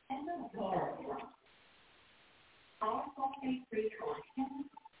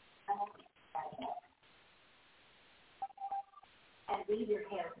 And leave your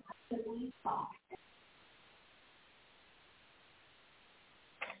hair completely soft.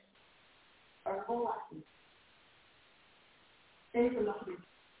 Herbal lessons. There's a lot of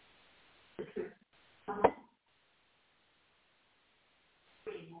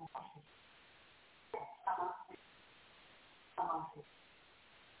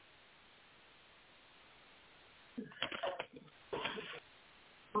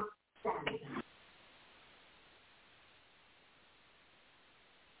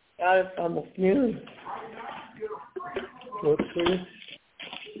God, it's almost noon. Look, please.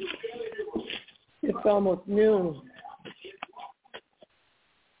 It's almost noon.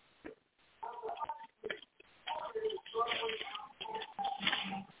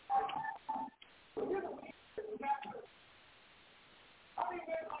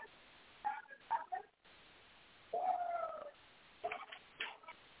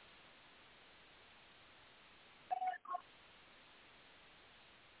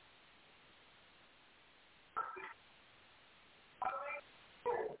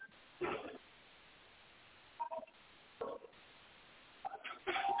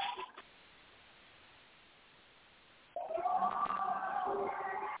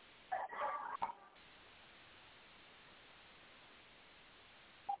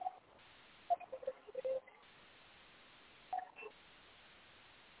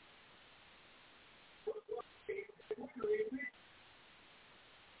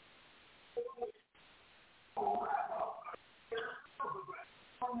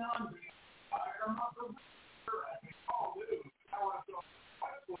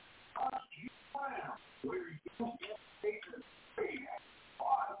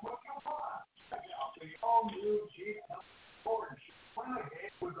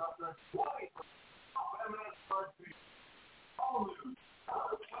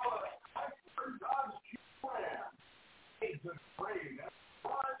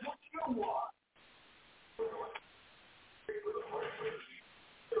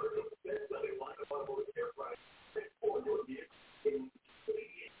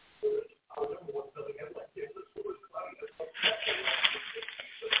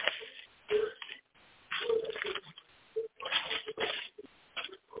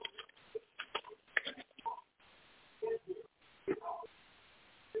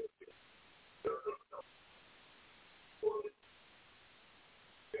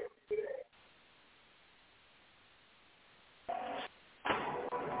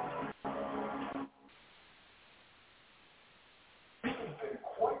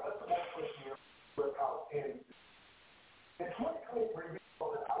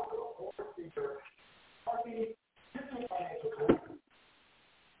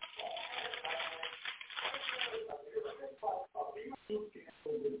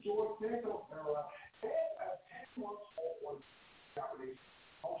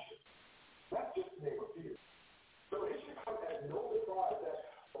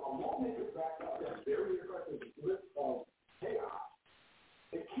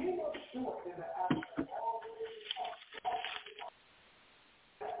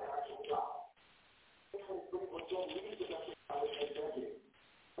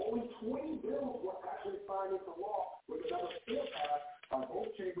 Only 20 bills were actually signed into law, with another 4 passed by both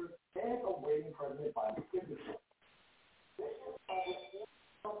chambers and awaiting President Biden's signature. This is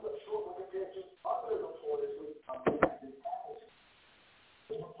comes up short when compared to other notoriously unprotected passages.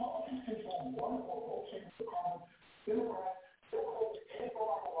 The Republicans control one or both chambers of Congress, Democrats, and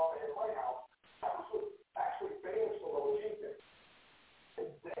Barack Obama in the White House. That was what actually famous for Robyn Webb. And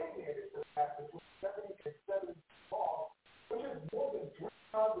they managed to pass between 70 and 70 laws, which is more than 3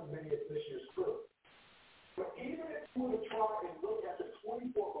 times as many as this year's crew. But even if we were to try and look at the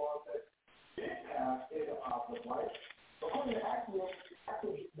 24 laws that did pass in the House life, according to Axios, it's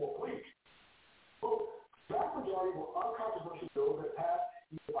actually more weak. So, the vast majority were uncontroversial bills that passed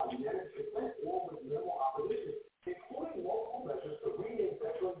either by unanimous consent or with minimal opposition, including local measures to rename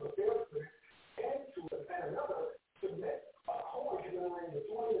veterans of their experience and to another submit a code generating the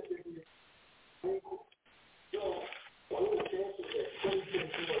 2050 equal. So, one of the chances that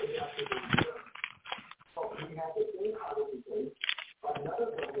 2024 is actually going to be so we have the same Congress in place,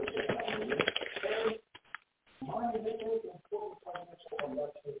 another government and money making important presidential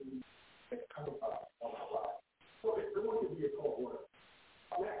elections that's coming up on the line. So it's going to be a cold order.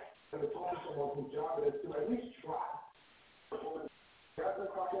 Next, I'm going to talk to someone whose job it is to at least try. President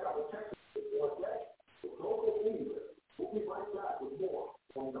Crockett out of Texas before that, so don't go anywhere. We'll be right back with more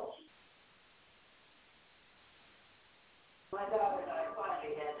on Nelson. My daughter and I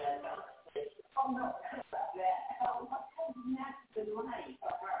finally had that conversation. Oh, no, about that. What kind of massive money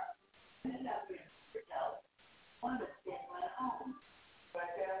for her? And I was herself. One of us didn't want to home.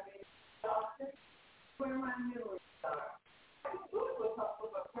 But doctor, where my memories are. I was good with her for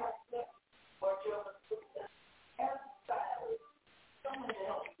a practice or children's system. Everybody, someone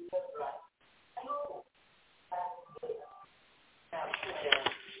else live right. I know that's good. Now,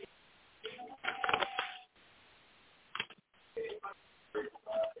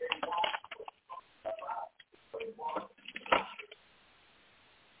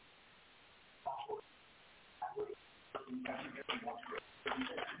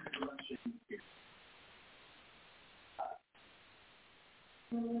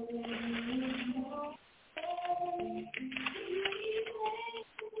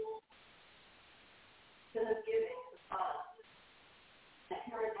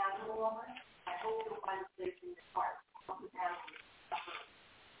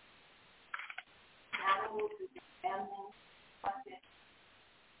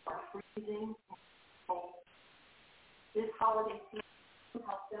 this holiday season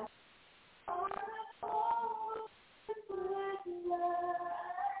helps them.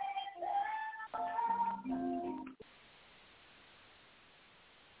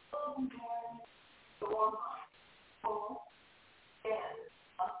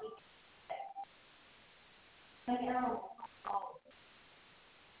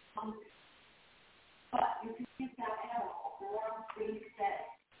 But you can keep that animal warm, free, fed,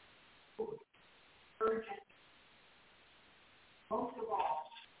 food, urgent. Most of all,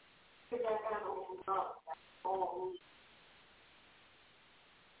 give that animal love. That's all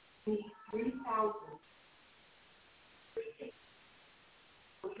we need. 3,000.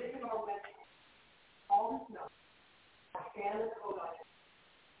 We're giving our website all this milk. I stand the code on it.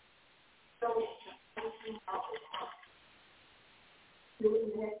 So it's do it in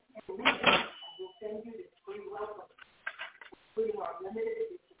the next 10 minutes, and we'll send you this free welcome, including our limited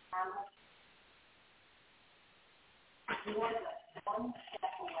edition panel. You want to one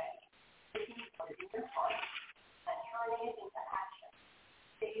step away, taking what is in your heart and turning it into action.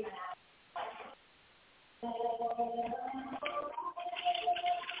 Taking an action.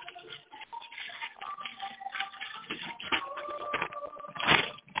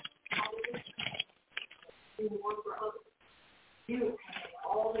 Do more for others. You can make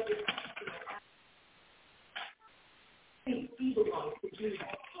all the difference to your action. Please be the one to do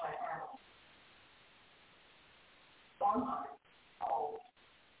that for our animals. Online.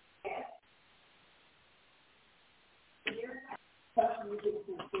 Especially using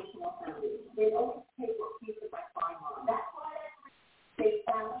nutritional foundation. They always take what pieces I find on. That's why they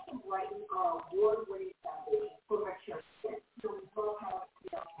found to brighten our award-winning foundation for mature kids. So we both have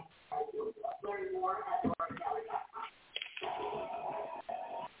to learn more at LauraGallery.com.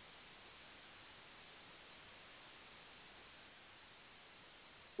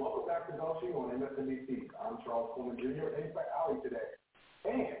 After Belching on MSNBC. I'm Charles Coleman Jr. and Insight Alley today.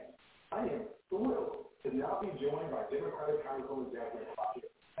 And I am thrilled to now be joined by Democratic Congresswoman Jasmine Crockett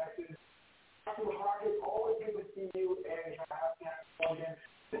of Texas. Councilman Crockett, always good to see you and have you again.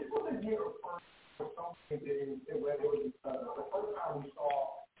 This was a year of first for so many things. It was the first time we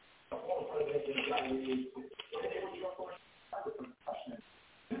saw the former president in diabetes. It was your first question.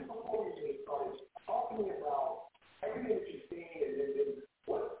 Just before we get started, talk to me about everything that you've seen and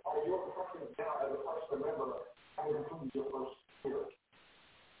what are your impressions now as a first member having included your first year?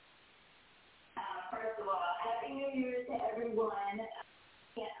 First of all, Happy New Year to everyone.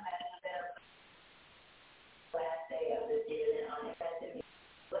 Can't imagine a better last day of this year than on the festive.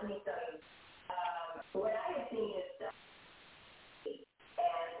 Let me tell you, what I have seen is stuff.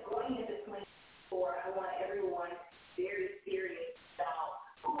 And going into 2024, I want everyone very serious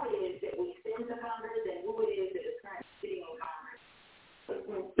about who it is that we send to Congress and who it is that is currently sitting in Congress. It's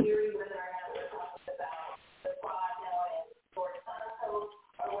in theory whether or not we're talking about the fraud and for Sun Coast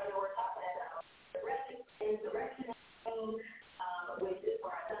or whether we're talking about the insurrection which is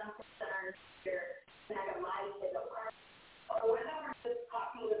for our some concerns here, Nagamite as a person, or whether we're just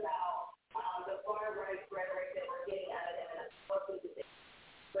talking about the far right rhetoric that we're getting out of them and what we do.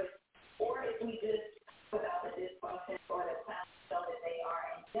 Or if we just put out the dysfunction or the clown show that they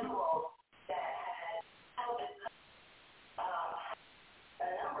are in general that has held us a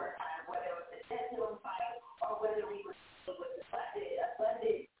number of times, whether it was the debt ceiling fight or whether we were dealing with a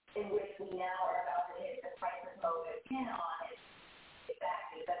budget in which we now are about to hit the crisis mode again on it.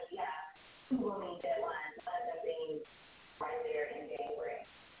 Exactly, because we have two looming deadlines, one of them being right there in January.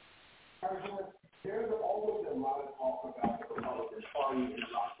 There's always a lot of talk about the Republican Party and a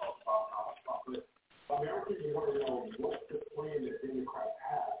lot of talk about how it's popular. Americans want to know what's the plan that Democrats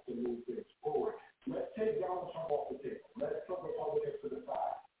have to move things forward. Let's take Donald Trump off the table. Let's put Republicans to the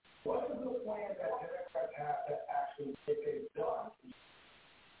side. What is the plan that Democrats have to actually get things done?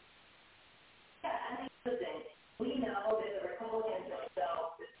 Yeah, I mean, listen, we know that the Republicans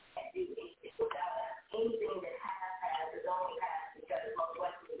themselves can't do anything without us. Anything that has is only has because most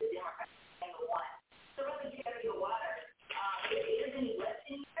likely the Democrats are the one. So really carry the water. There is an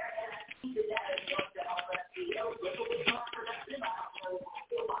election here, and I think that is going to help us be a little bit more productive. I don't know if we'll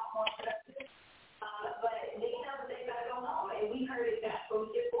be a lot more productive. But they know that they've got to go home, and we heard it back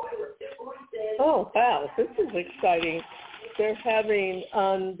from Skip Boyd. Skip Boyd said, Oh, wow, this is exciting. They're having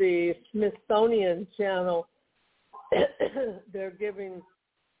on the Smithsonian channel, they're giving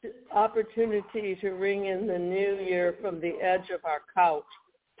opportunity to ring in the new year from the edge of our couch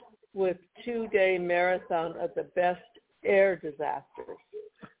with 2-day marathon of the best air disasters.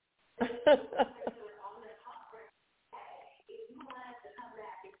 we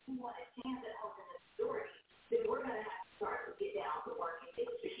want a chance at helping the story, then we're going to have to start to get down to work and get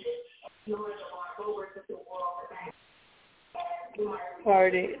this knowledge of our over to the world.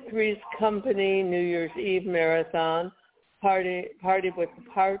 Three's Company New Year's Eve Marathon, Party with the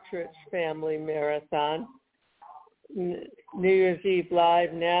Partridge Family Marathon, New Year's Eve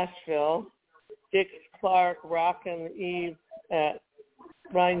Live Nashville, Dick Clark Rockin' Eve at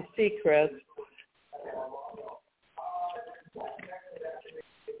Rhine Seacrest.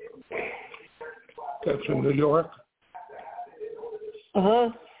 That's in New York? Uh-huh.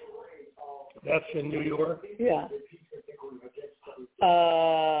 That's in New York? Yeah.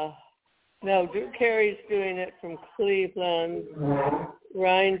 No, Drew Carey's doing it from Cleveland.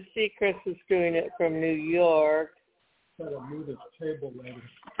 Ryan Seacrest is doing it from New York. Gotta move this table later.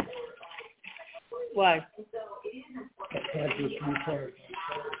 Why? I can't just return.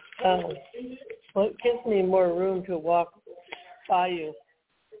 Oh. Well, it gives me more room to walk by you.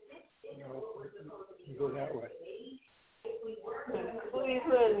 No, you go that way.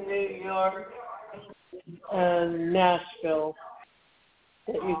 Cleveland, New York, and Nashville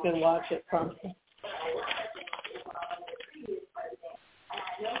that you can watch it from.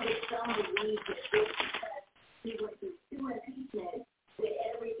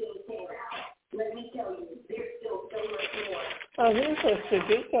 Oh, here's a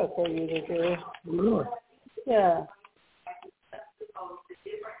Sudoku for you to do. Really? Yeah.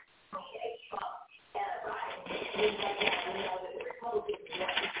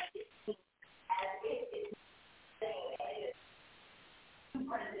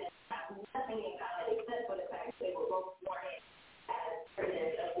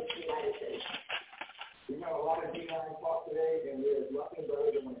 We got a lot of D9 talk today, and there's nothing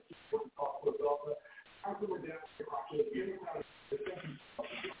better than when a teacher talks to a doctor. I'm going to down to Rocky. Give me time to think about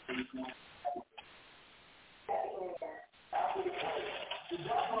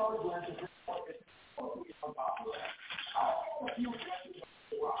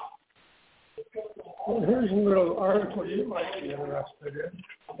here's a little article you might be interested in.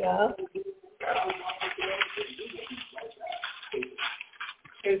 Yeah.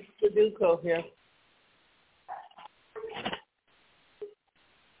 Here's Sudoku here.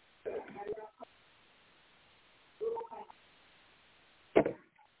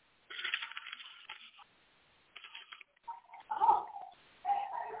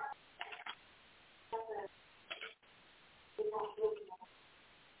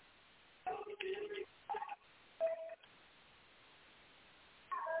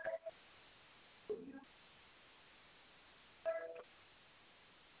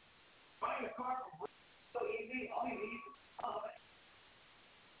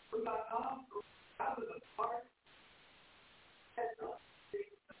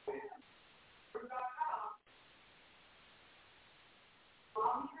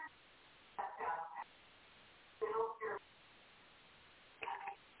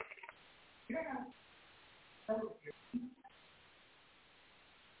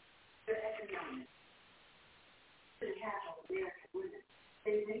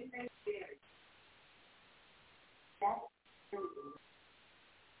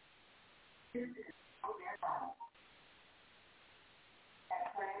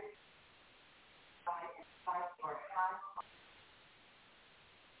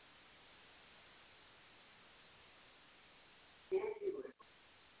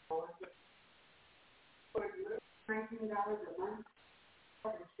 $19 a month.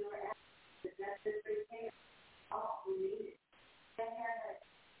 For the sure the best is free care. All we need is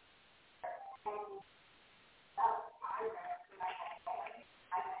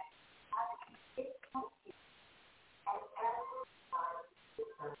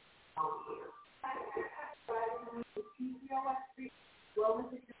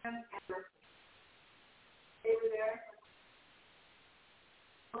they were there.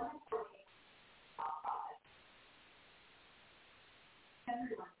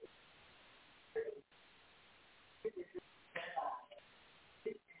 Everyone.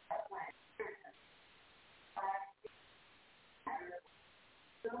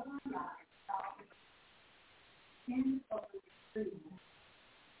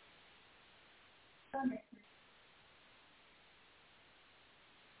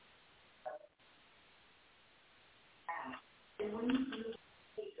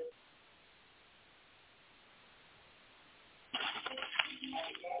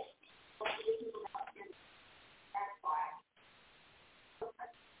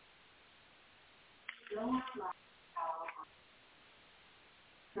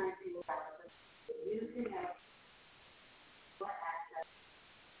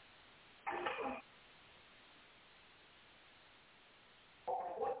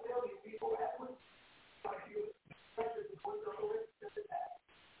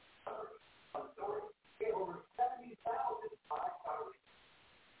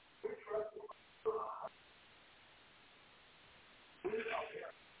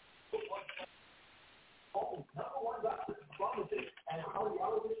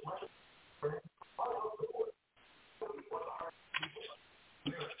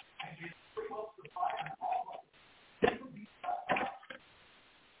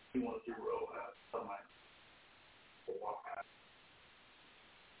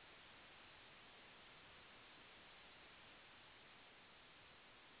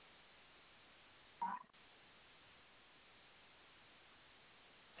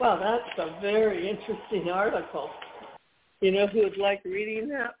 Well, that's a very interesting article. You know who would like reading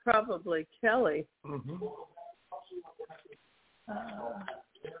that? Probably Kelly. Mm-hmm.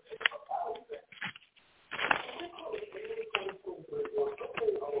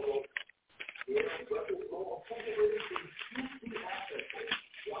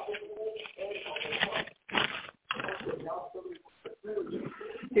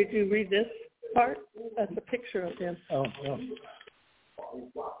 Did you read this part? That's a picture of him. Oh, no.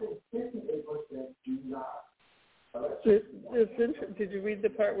 Did you read the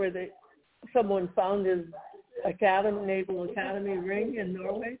part where someone found his Naval Academy ring in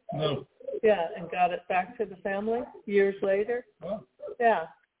Norway? No. Yeah, and got it back to the family years later? Oh. Yeah.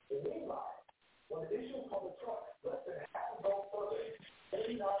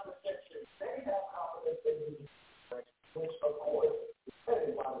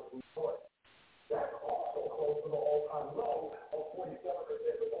 That's also close to the all-time low of 47%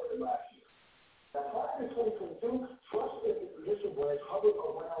 reported last year. Now, prior to 2022, trust in the judicial branch hovered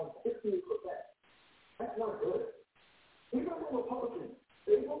around 15%. That's not good. Even the Republicans,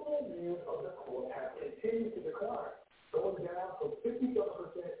 favorable views of the court have continued to decline, going down from 57%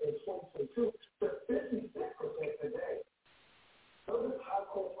 in 2022 to 56% today. Notice how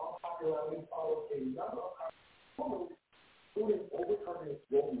court unpopularity follows a number of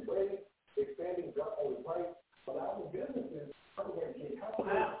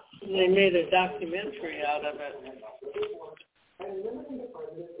Wow. They made a documentary out of it.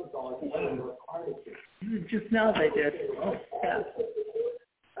 Just now they did. Oh, yeah.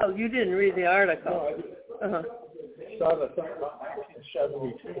 Oh, you didn't read the article. Uh-huh. Saw the thing about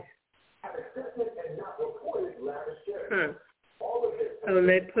 1972. And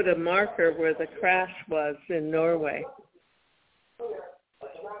they put a marker where the crash was in Norway.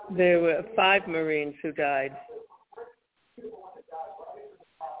 There were 5 Marines who died.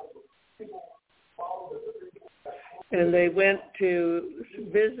 And they went to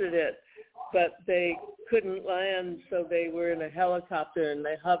visit it, but they couldn't land, so they were in a helicopter and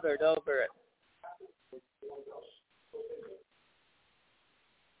they hovered over it.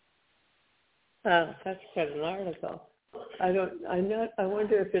 That's quite an article. I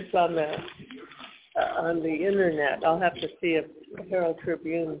wonder if it's on the internet. I'll have to see if Herald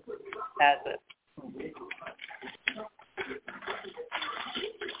Tribune has it.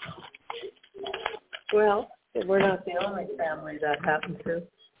 Well, we're not the only family that happened to.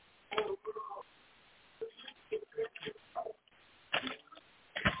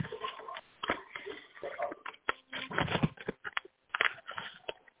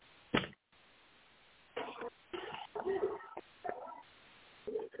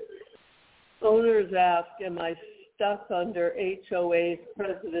 Owners ask, am I stuck under HOA's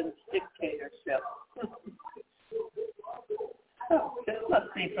president's dictatorship? Oh, this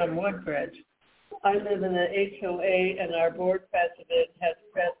must be from Woodbridge. I live in an HOA and our board president has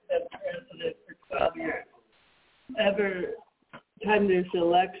been president for 12 years. Every time there's an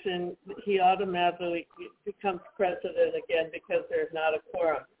election, he automatically becomes president again because there's not a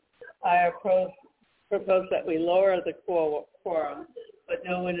quorum. I propose that we lower the quorum, but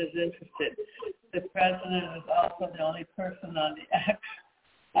no one is interested. The president is also the only person on the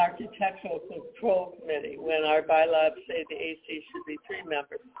Architectural Control Committee when our bylaws say the AC should be 3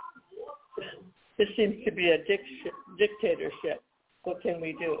 members. This seems to be a dictatorship. What can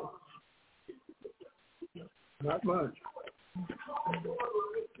we do? Not much.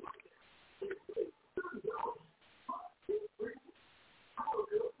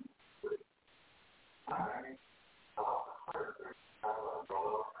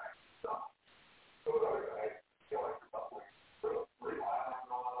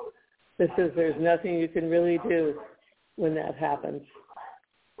 There's nothing you can really do when that happens.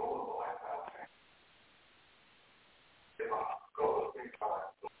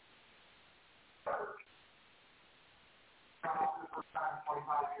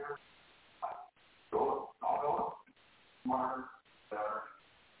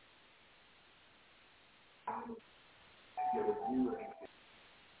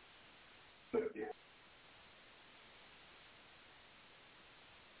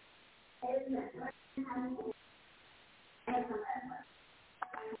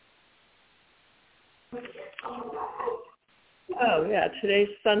 Oh, yeah, today's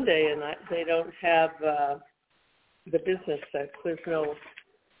Sunday, and they don't have the business sex. There's no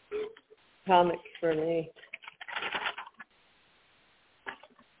comics for me.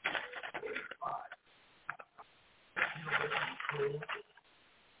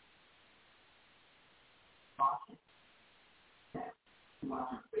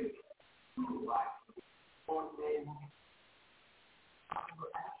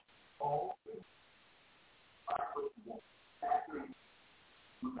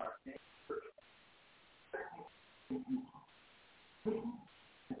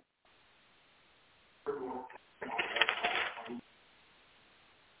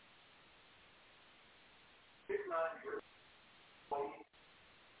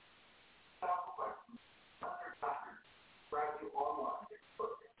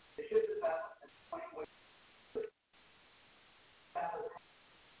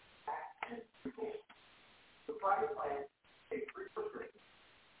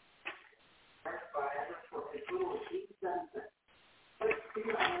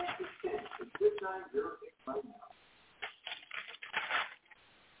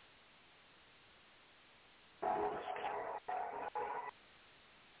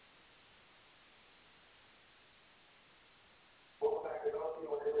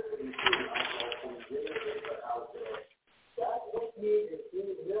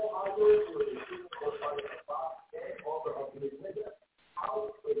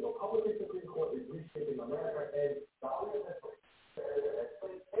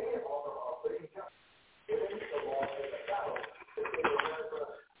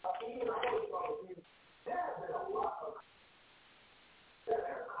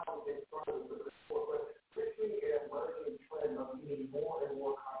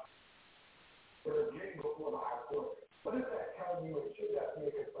 So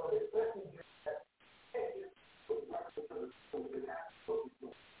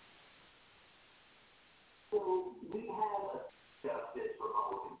we have Justice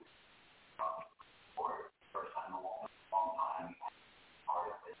Republican for first time in a long time,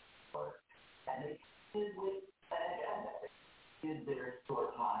 part of it, and they did with an agenda. They did their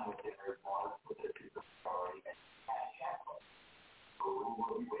short time with their laws, with their people authority, and cash capital. So we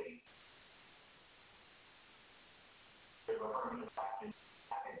will be waiting. There's a permanent action,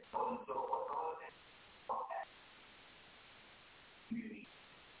 and so forth, okay. Really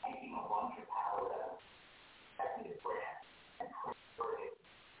taking a bunch of power out of executive branch and transferring it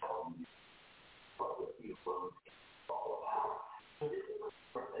to what would be approved all about. So this is a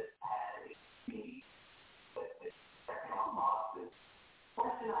sport that has a need that the economic losses.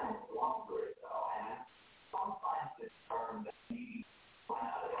 Question I wondered though, and sometimes this term that we find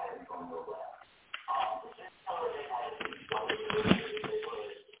out that is on the left. The bestseller they had a big story they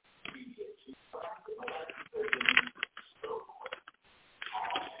were previous to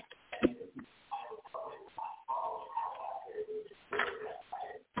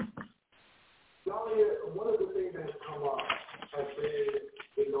one of the things that has come up has been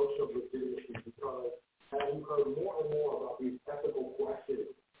the notion of legitimacy, because as we've heard more and more about these ethical questions,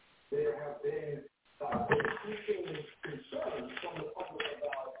 there have been increasing concerns from the public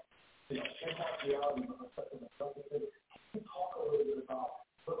about, impartiality of the justice. Can you talk a little bit about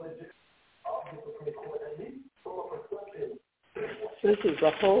the legitimacy of the Supreme Court, at least from a perspective? This is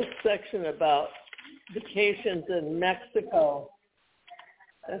a whole section about vacations in Mexico.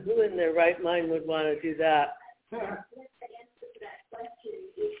 And who in their right mind would want to do that? The answer to that question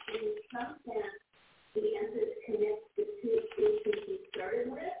is, in some sense, the answer connects the two issues we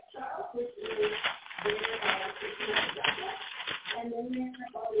started with, Charles, which is and then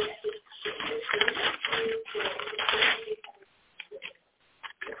there's all the ethics.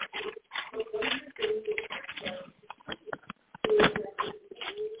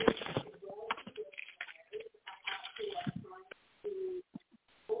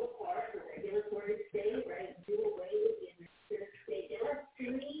 There are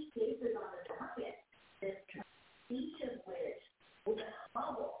 3 cases on the docket that each of which would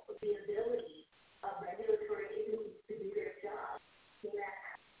hobble the ability of regulatory agencies to do their job. In that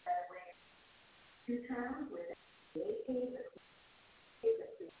way, 2 terms with a case, a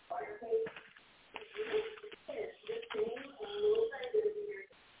water case. It's the same rules I do here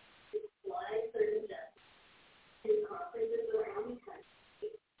to apply certain justice in conferences around the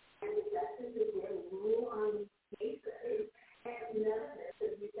country. And the justice is going to rule on cases. And none of this,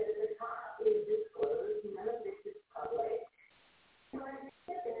 as you said at the top, is disclosed. None of this is public. So I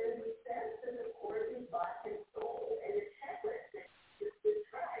think there is a sense that the court is bought and sold, and a checklist that just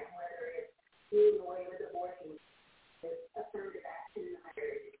describes whether it's doing away with abortion, with affirmative action in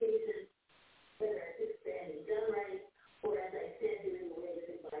higher education, whether it's expanding gun rights, or as I said, doing away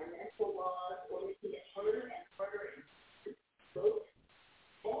with environmental laws, or making it harder and harder to vote.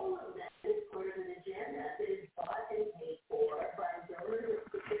 All of that is part of an agenda that is bought and paid for by donors or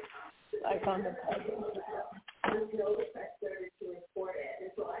I found it. until the press started to report it.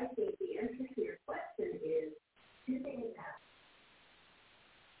 And so I think the answer to your question is 2 things happen.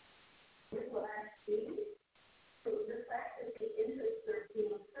 With what I've seen, so the fact that the interests are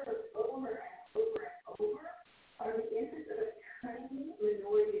being served over and over and over are the interests of a tiny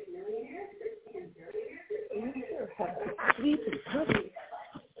minority of millionaires and billionaires.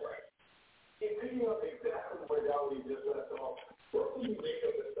 Exactly where Dolly just left off. What do you make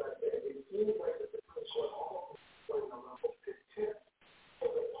of the fact that it seems like the Supreme Court almost put a level of contempt for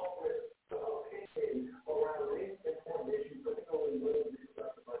the public opinion around any important issue, particularly women's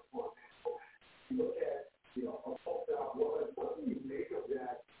reproductive rights, for example. You look at, a post-out woman. What do you make of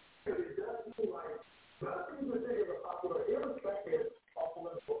that? Because it does seem like nothing was taken as popular, irrespective of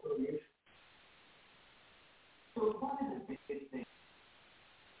political affiliation. So one of the biggest things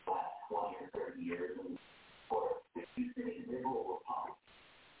last 20 or 30 years for the Houston liberal Republicans,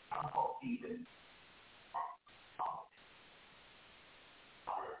 even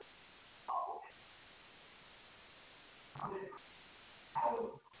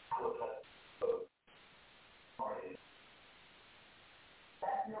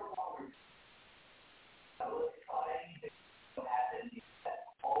that's no longer what happened is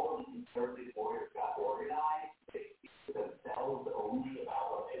that all of the conservative lawyers got organized themselves only about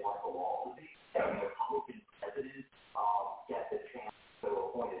what they want the law to be, and the Republican presidents get the chance to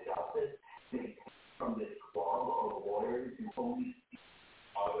appoint a justice. They come from this club of lawyers who only see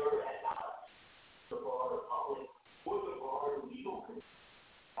other and not the broader public or the broader legal community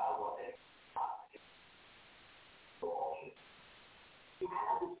about what they have to do.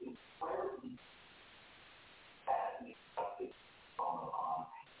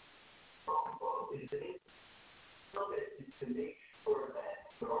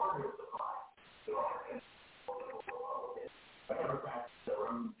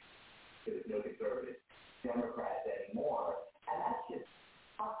 Democrats anymore, and that's just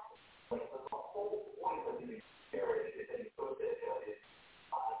toxic. Like the whole point of the experience is that it's supposed to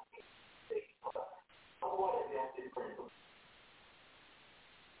somewhat adapted principle.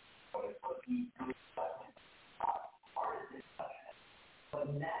 But it's supposed to be part of this discussion.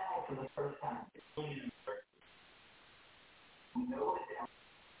 But now, for the first time, we know that they're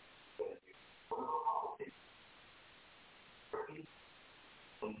going to do political politics.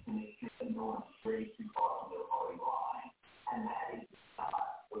 To make sure that no one strays too far from their party line, and that is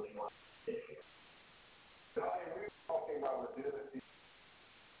not what we want to do. So, we were talking about legitimacy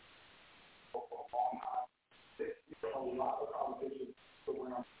for a long time. There's a lot of conversations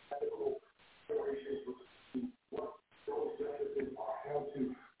around ethical considerations with what those justices are held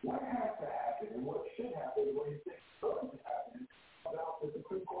to, what has to happen, and what should happen, and what you think doesn't happen about the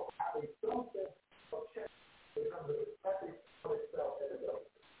Supreme Court having some sense of check in terms of ethics for itself and its.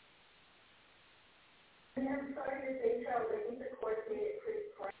 And then starting to say, Charles, I think the court made it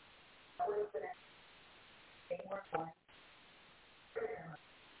pretty clear that was the next thing more fun.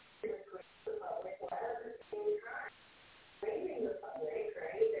 It was good for the public, while at the same time, raising the public,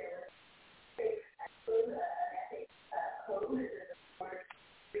 right? There was actually an ethics code that the court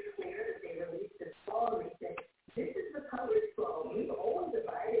declared that they released this law, and they said, this is the public's law. We've always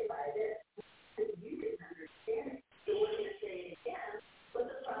abided by this. Because you didn't understand it. So we're going to say it again, but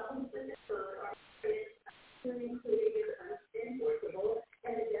the problems with the code are including is unenforceable,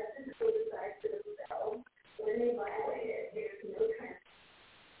 and the justices will decide for themselves when they violate it. There's no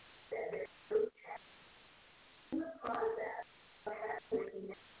there's no check. In the process, perhaps there's a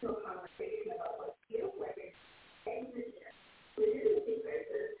national conversation about what feels like it's negligent. Legitimacy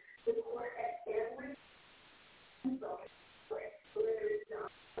versus the court at every consultant place, whether it's not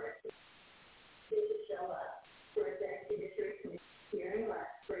person, they should show up for a judiciary committee hearing or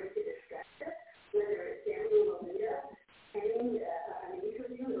for it to discuss it. Whether it's Samuel Alito ending an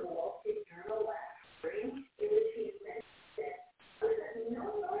interview in the Wall Street Journal last spring, in which he said that no,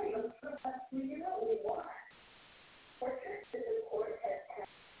 you'll put us through what we want. Portraits that the court has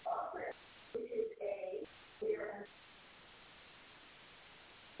offered, which is a clear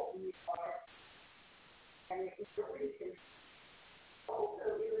what we are, and the consideration.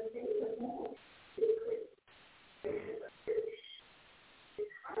 Also, we were thinking of more secret spaces of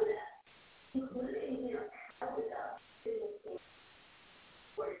misconduct. Including, how it up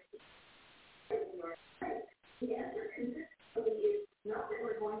the answer consistently is not that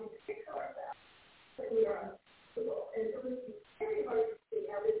we're going to fix ourselves, but we are uncomfortable. And so it's very hard to see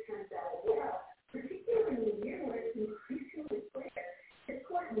how this turns out well, particularly in a year where it's increasingly clear the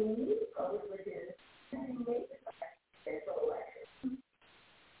court needs public legitimacy to make the special election.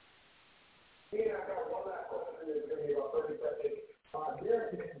 Yeah, I got one last question. It's going to be about 30 seconds.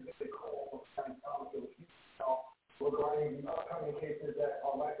 There is a call from counsel regarding upcoming cases that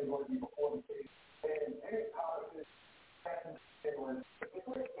are likely going to be before the case. And any policies that can be one. If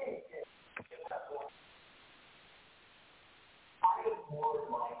we're any case, that's one. I am more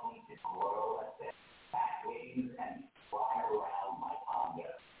likely to grow at the back ways and fly around my condo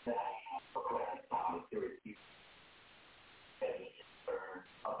than I am around Thomas to receive any concern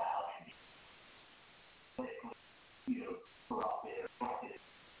about any corrupted,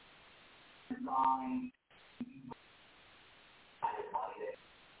 design, kind of money that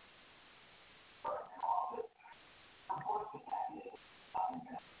are in an office. Of course, the cabinet is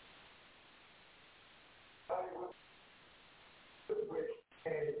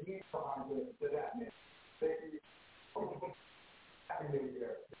and he's behind the that man. Happy New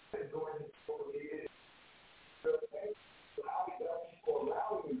Year. Going to believe it. So thanks to Amerrican for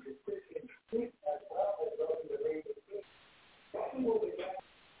allowing me to sit and speak as well as those that raise the speak. That's what we got.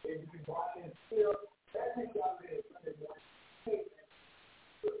 If you can watch and feel, that's exactly the Sunday morning.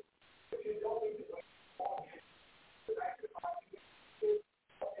 But you don't need to wait long. So that's the problem.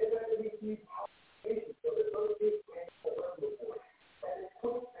 It's actually these conversations. So there's those things for the report. And it's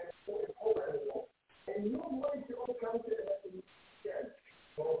cooked and it's for the whole animal.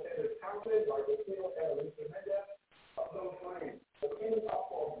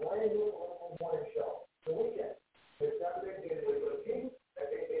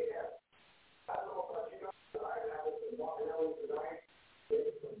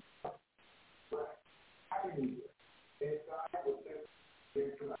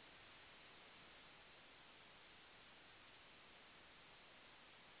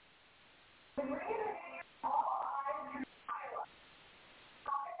 This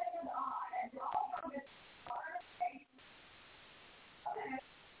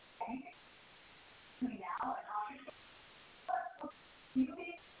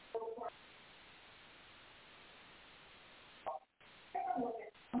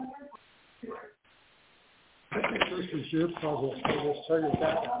is your puzzle, so just turn it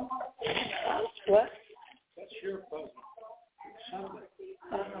down. What? That's your puzzle. Sunday.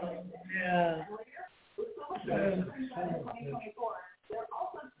 Yeah.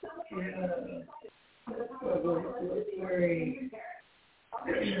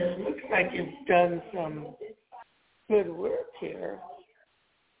 It looks like you've done some good work here.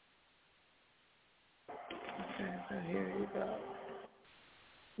 Okay, so here you go.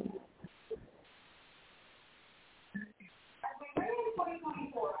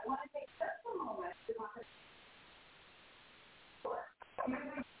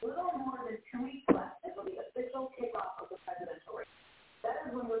 Little more than 2 weeks left until the official kickoff of the presidential race. That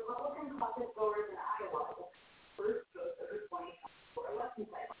is when Republican caucus voters in Iowa will first go to the 2024 election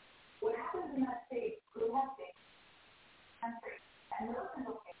cycle. What happens in that state could have big country and no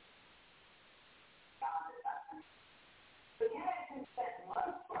single case beyond this estimate. The candidate who spent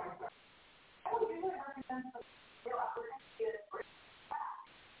months going through that would really represent the real opportunity to get it back.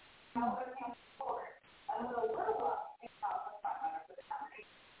 Now, what comes forward? And with a little luck, think about the front runner for the nomination.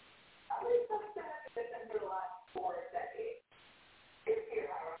 We've been through the last 4 decades. This year,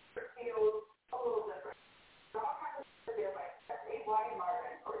 however, feels a little different. Strong candidates feel like a wide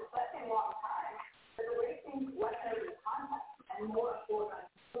margin for such a long time that the race seems less open to contact and more affordable on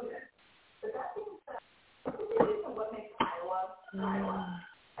conclusion. But that being said, this is what makes Iowa Iowa.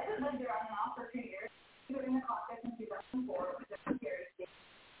 I just lived here on and off for 2 years, including the caucus in 2004, which is a scary state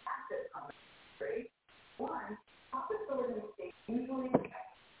active on the race. One, caucus voters in the state usually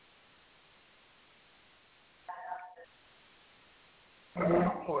expect.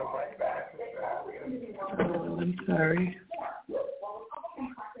 I'm sorry.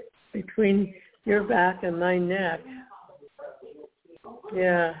 Between your back and my neck.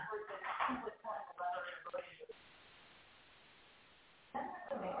 Yeah.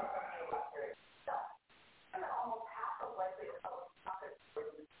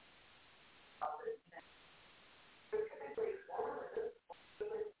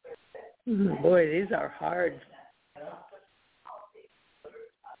 Boy, these are hard.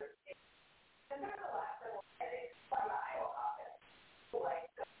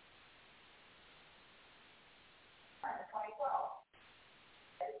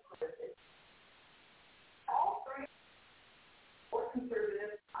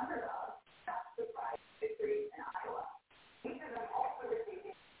 Conservative underdogs got surprise victories in Iowa. Each of them also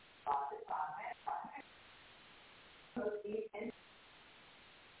receiving losses on that project. So these in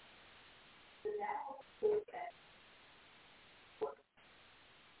the national school set.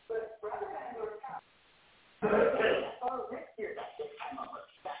 But rather than North Carolina, saw Rick here this time over,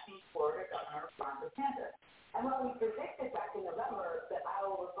 backing Florida Governor Ron DeSantis. And while we predicted back in November that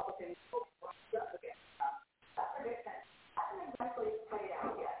Iowa Republicans would rise up against Trump, that prediction hasn't exactly played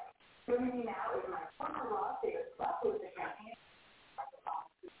out yet. Joining me now is my former law David Cluff, who is the campaign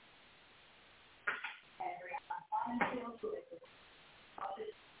and Brianna Sonnenfield, who is the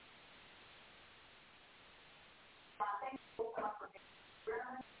office. Thanks so much for being here.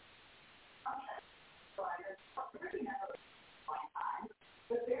 So I just really never find time.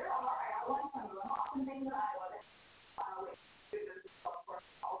 But there are, I outlined some of them, often things that I wasn't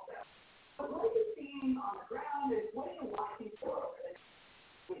also. But what are you seeing on the ground and what are you watching for over the next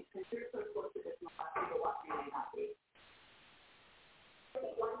week? Since you're so close to this, people watching may not be. I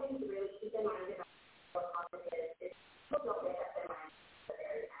think one thing to really keep in mind about what conferences is people don't make up their minds at the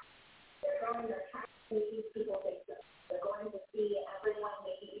very end. They're trying to make people think that they're going to see everyone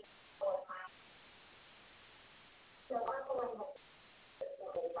making all the time. So I'm going to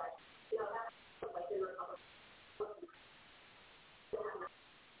that's like the Republican.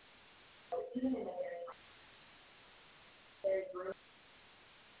 Even in the very there's room,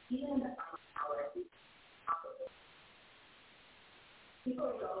 even in the final hour, people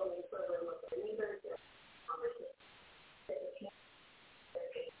are going for a room with their neighbors, their conversations, so,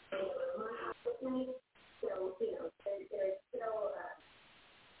 you know, there's still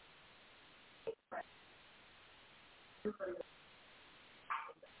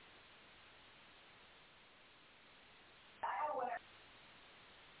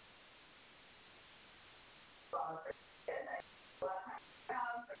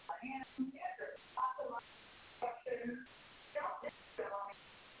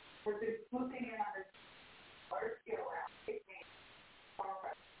we're just moving in on this large scale around 16 farm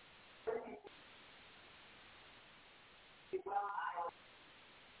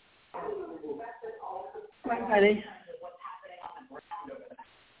Honey.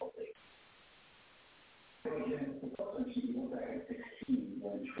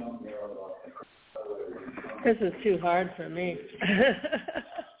 This is too hard for me.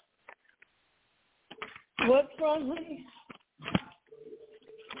 What's wrong, honey?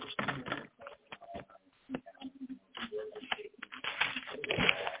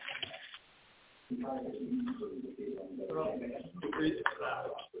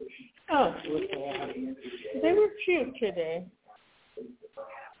 Oh, they were cute today.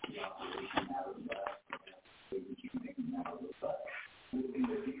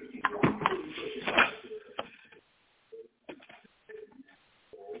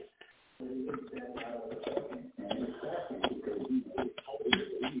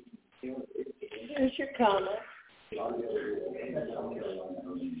 Here's your comment.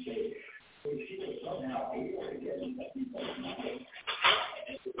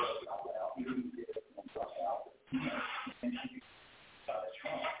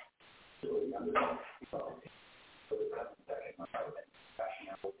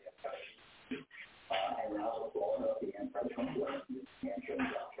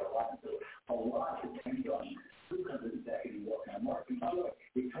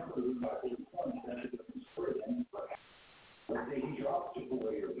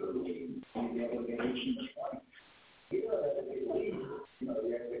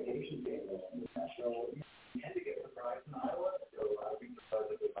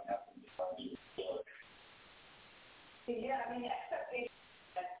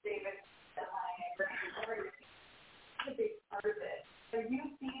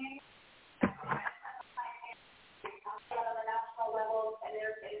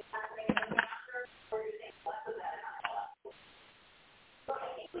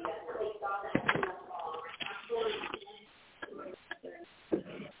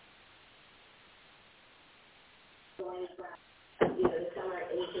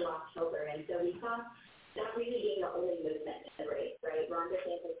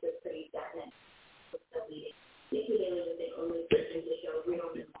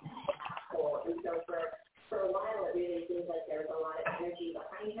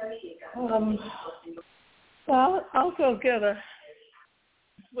 Well, I'll go get a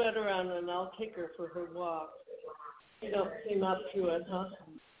sweater on and I'll take her for her walk. You don't seem up to it, huh?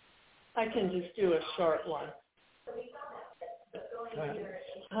 I can just do a short one.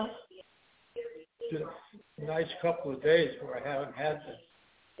 Huh? Just a nice couple of days where I haven't had this.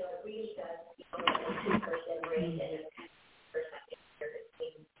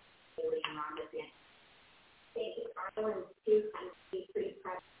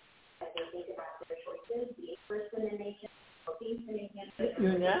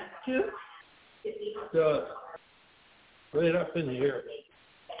 Your neck too? Right up in here.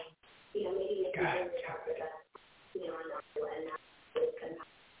 God.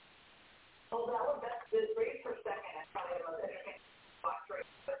 That's great for a second. I probably have a second box right.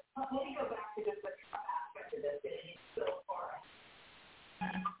 But let me go back to just the aspect of this. It's so far.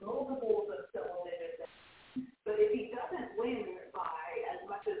 Multiples of double digits. But if he doesn't win by as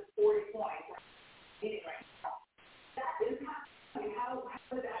much as 40 points, meeting right now, that is how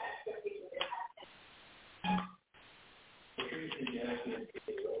would that expectation happen?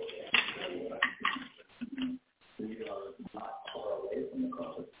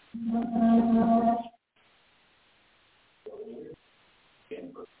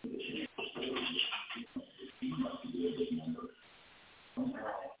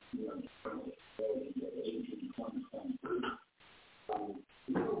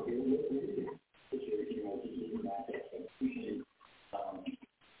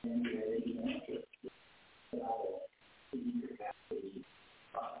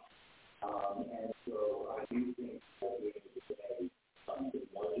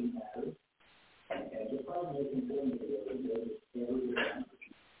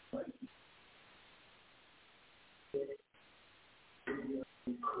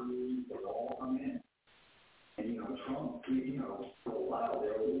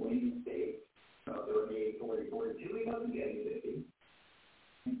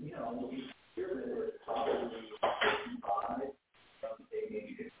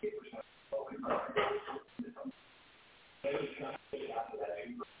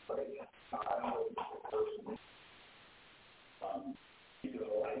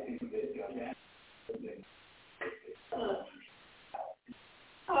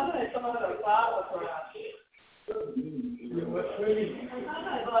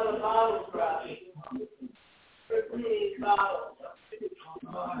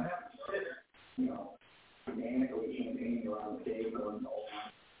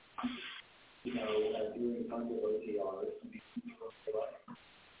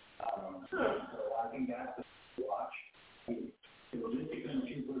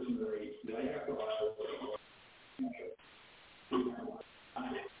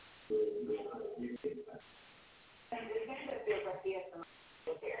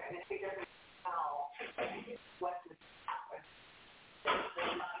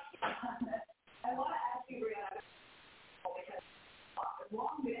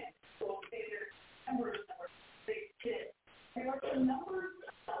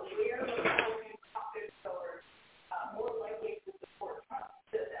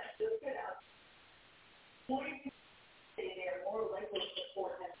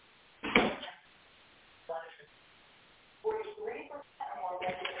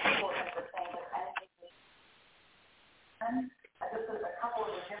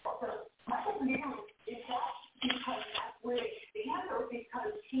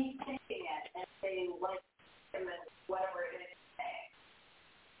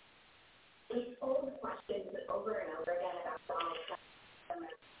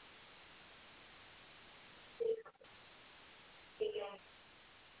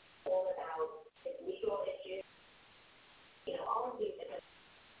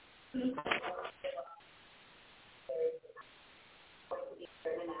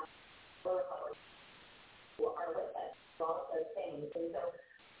 things. And so,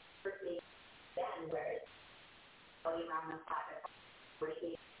 for me, then, where it's going around the clock,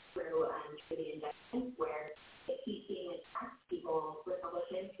 working through treaty injections, where it keeps being attacked, people,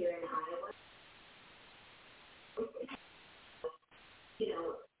 Republicans here in Iowa,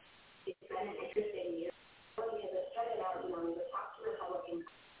 it's been an interesting year. But as I started out, the top two Republicans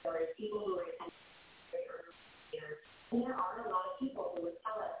are people who are attending very early years. And there are a lot of people who would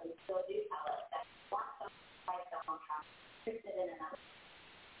tell us, and still do tell us, that want some lifestyle on track, interested in another.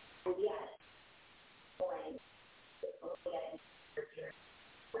 And yet, boy, it's looking at it,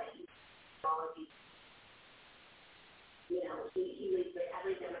 all of these, he leads with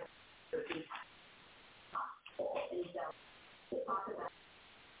every Democrat.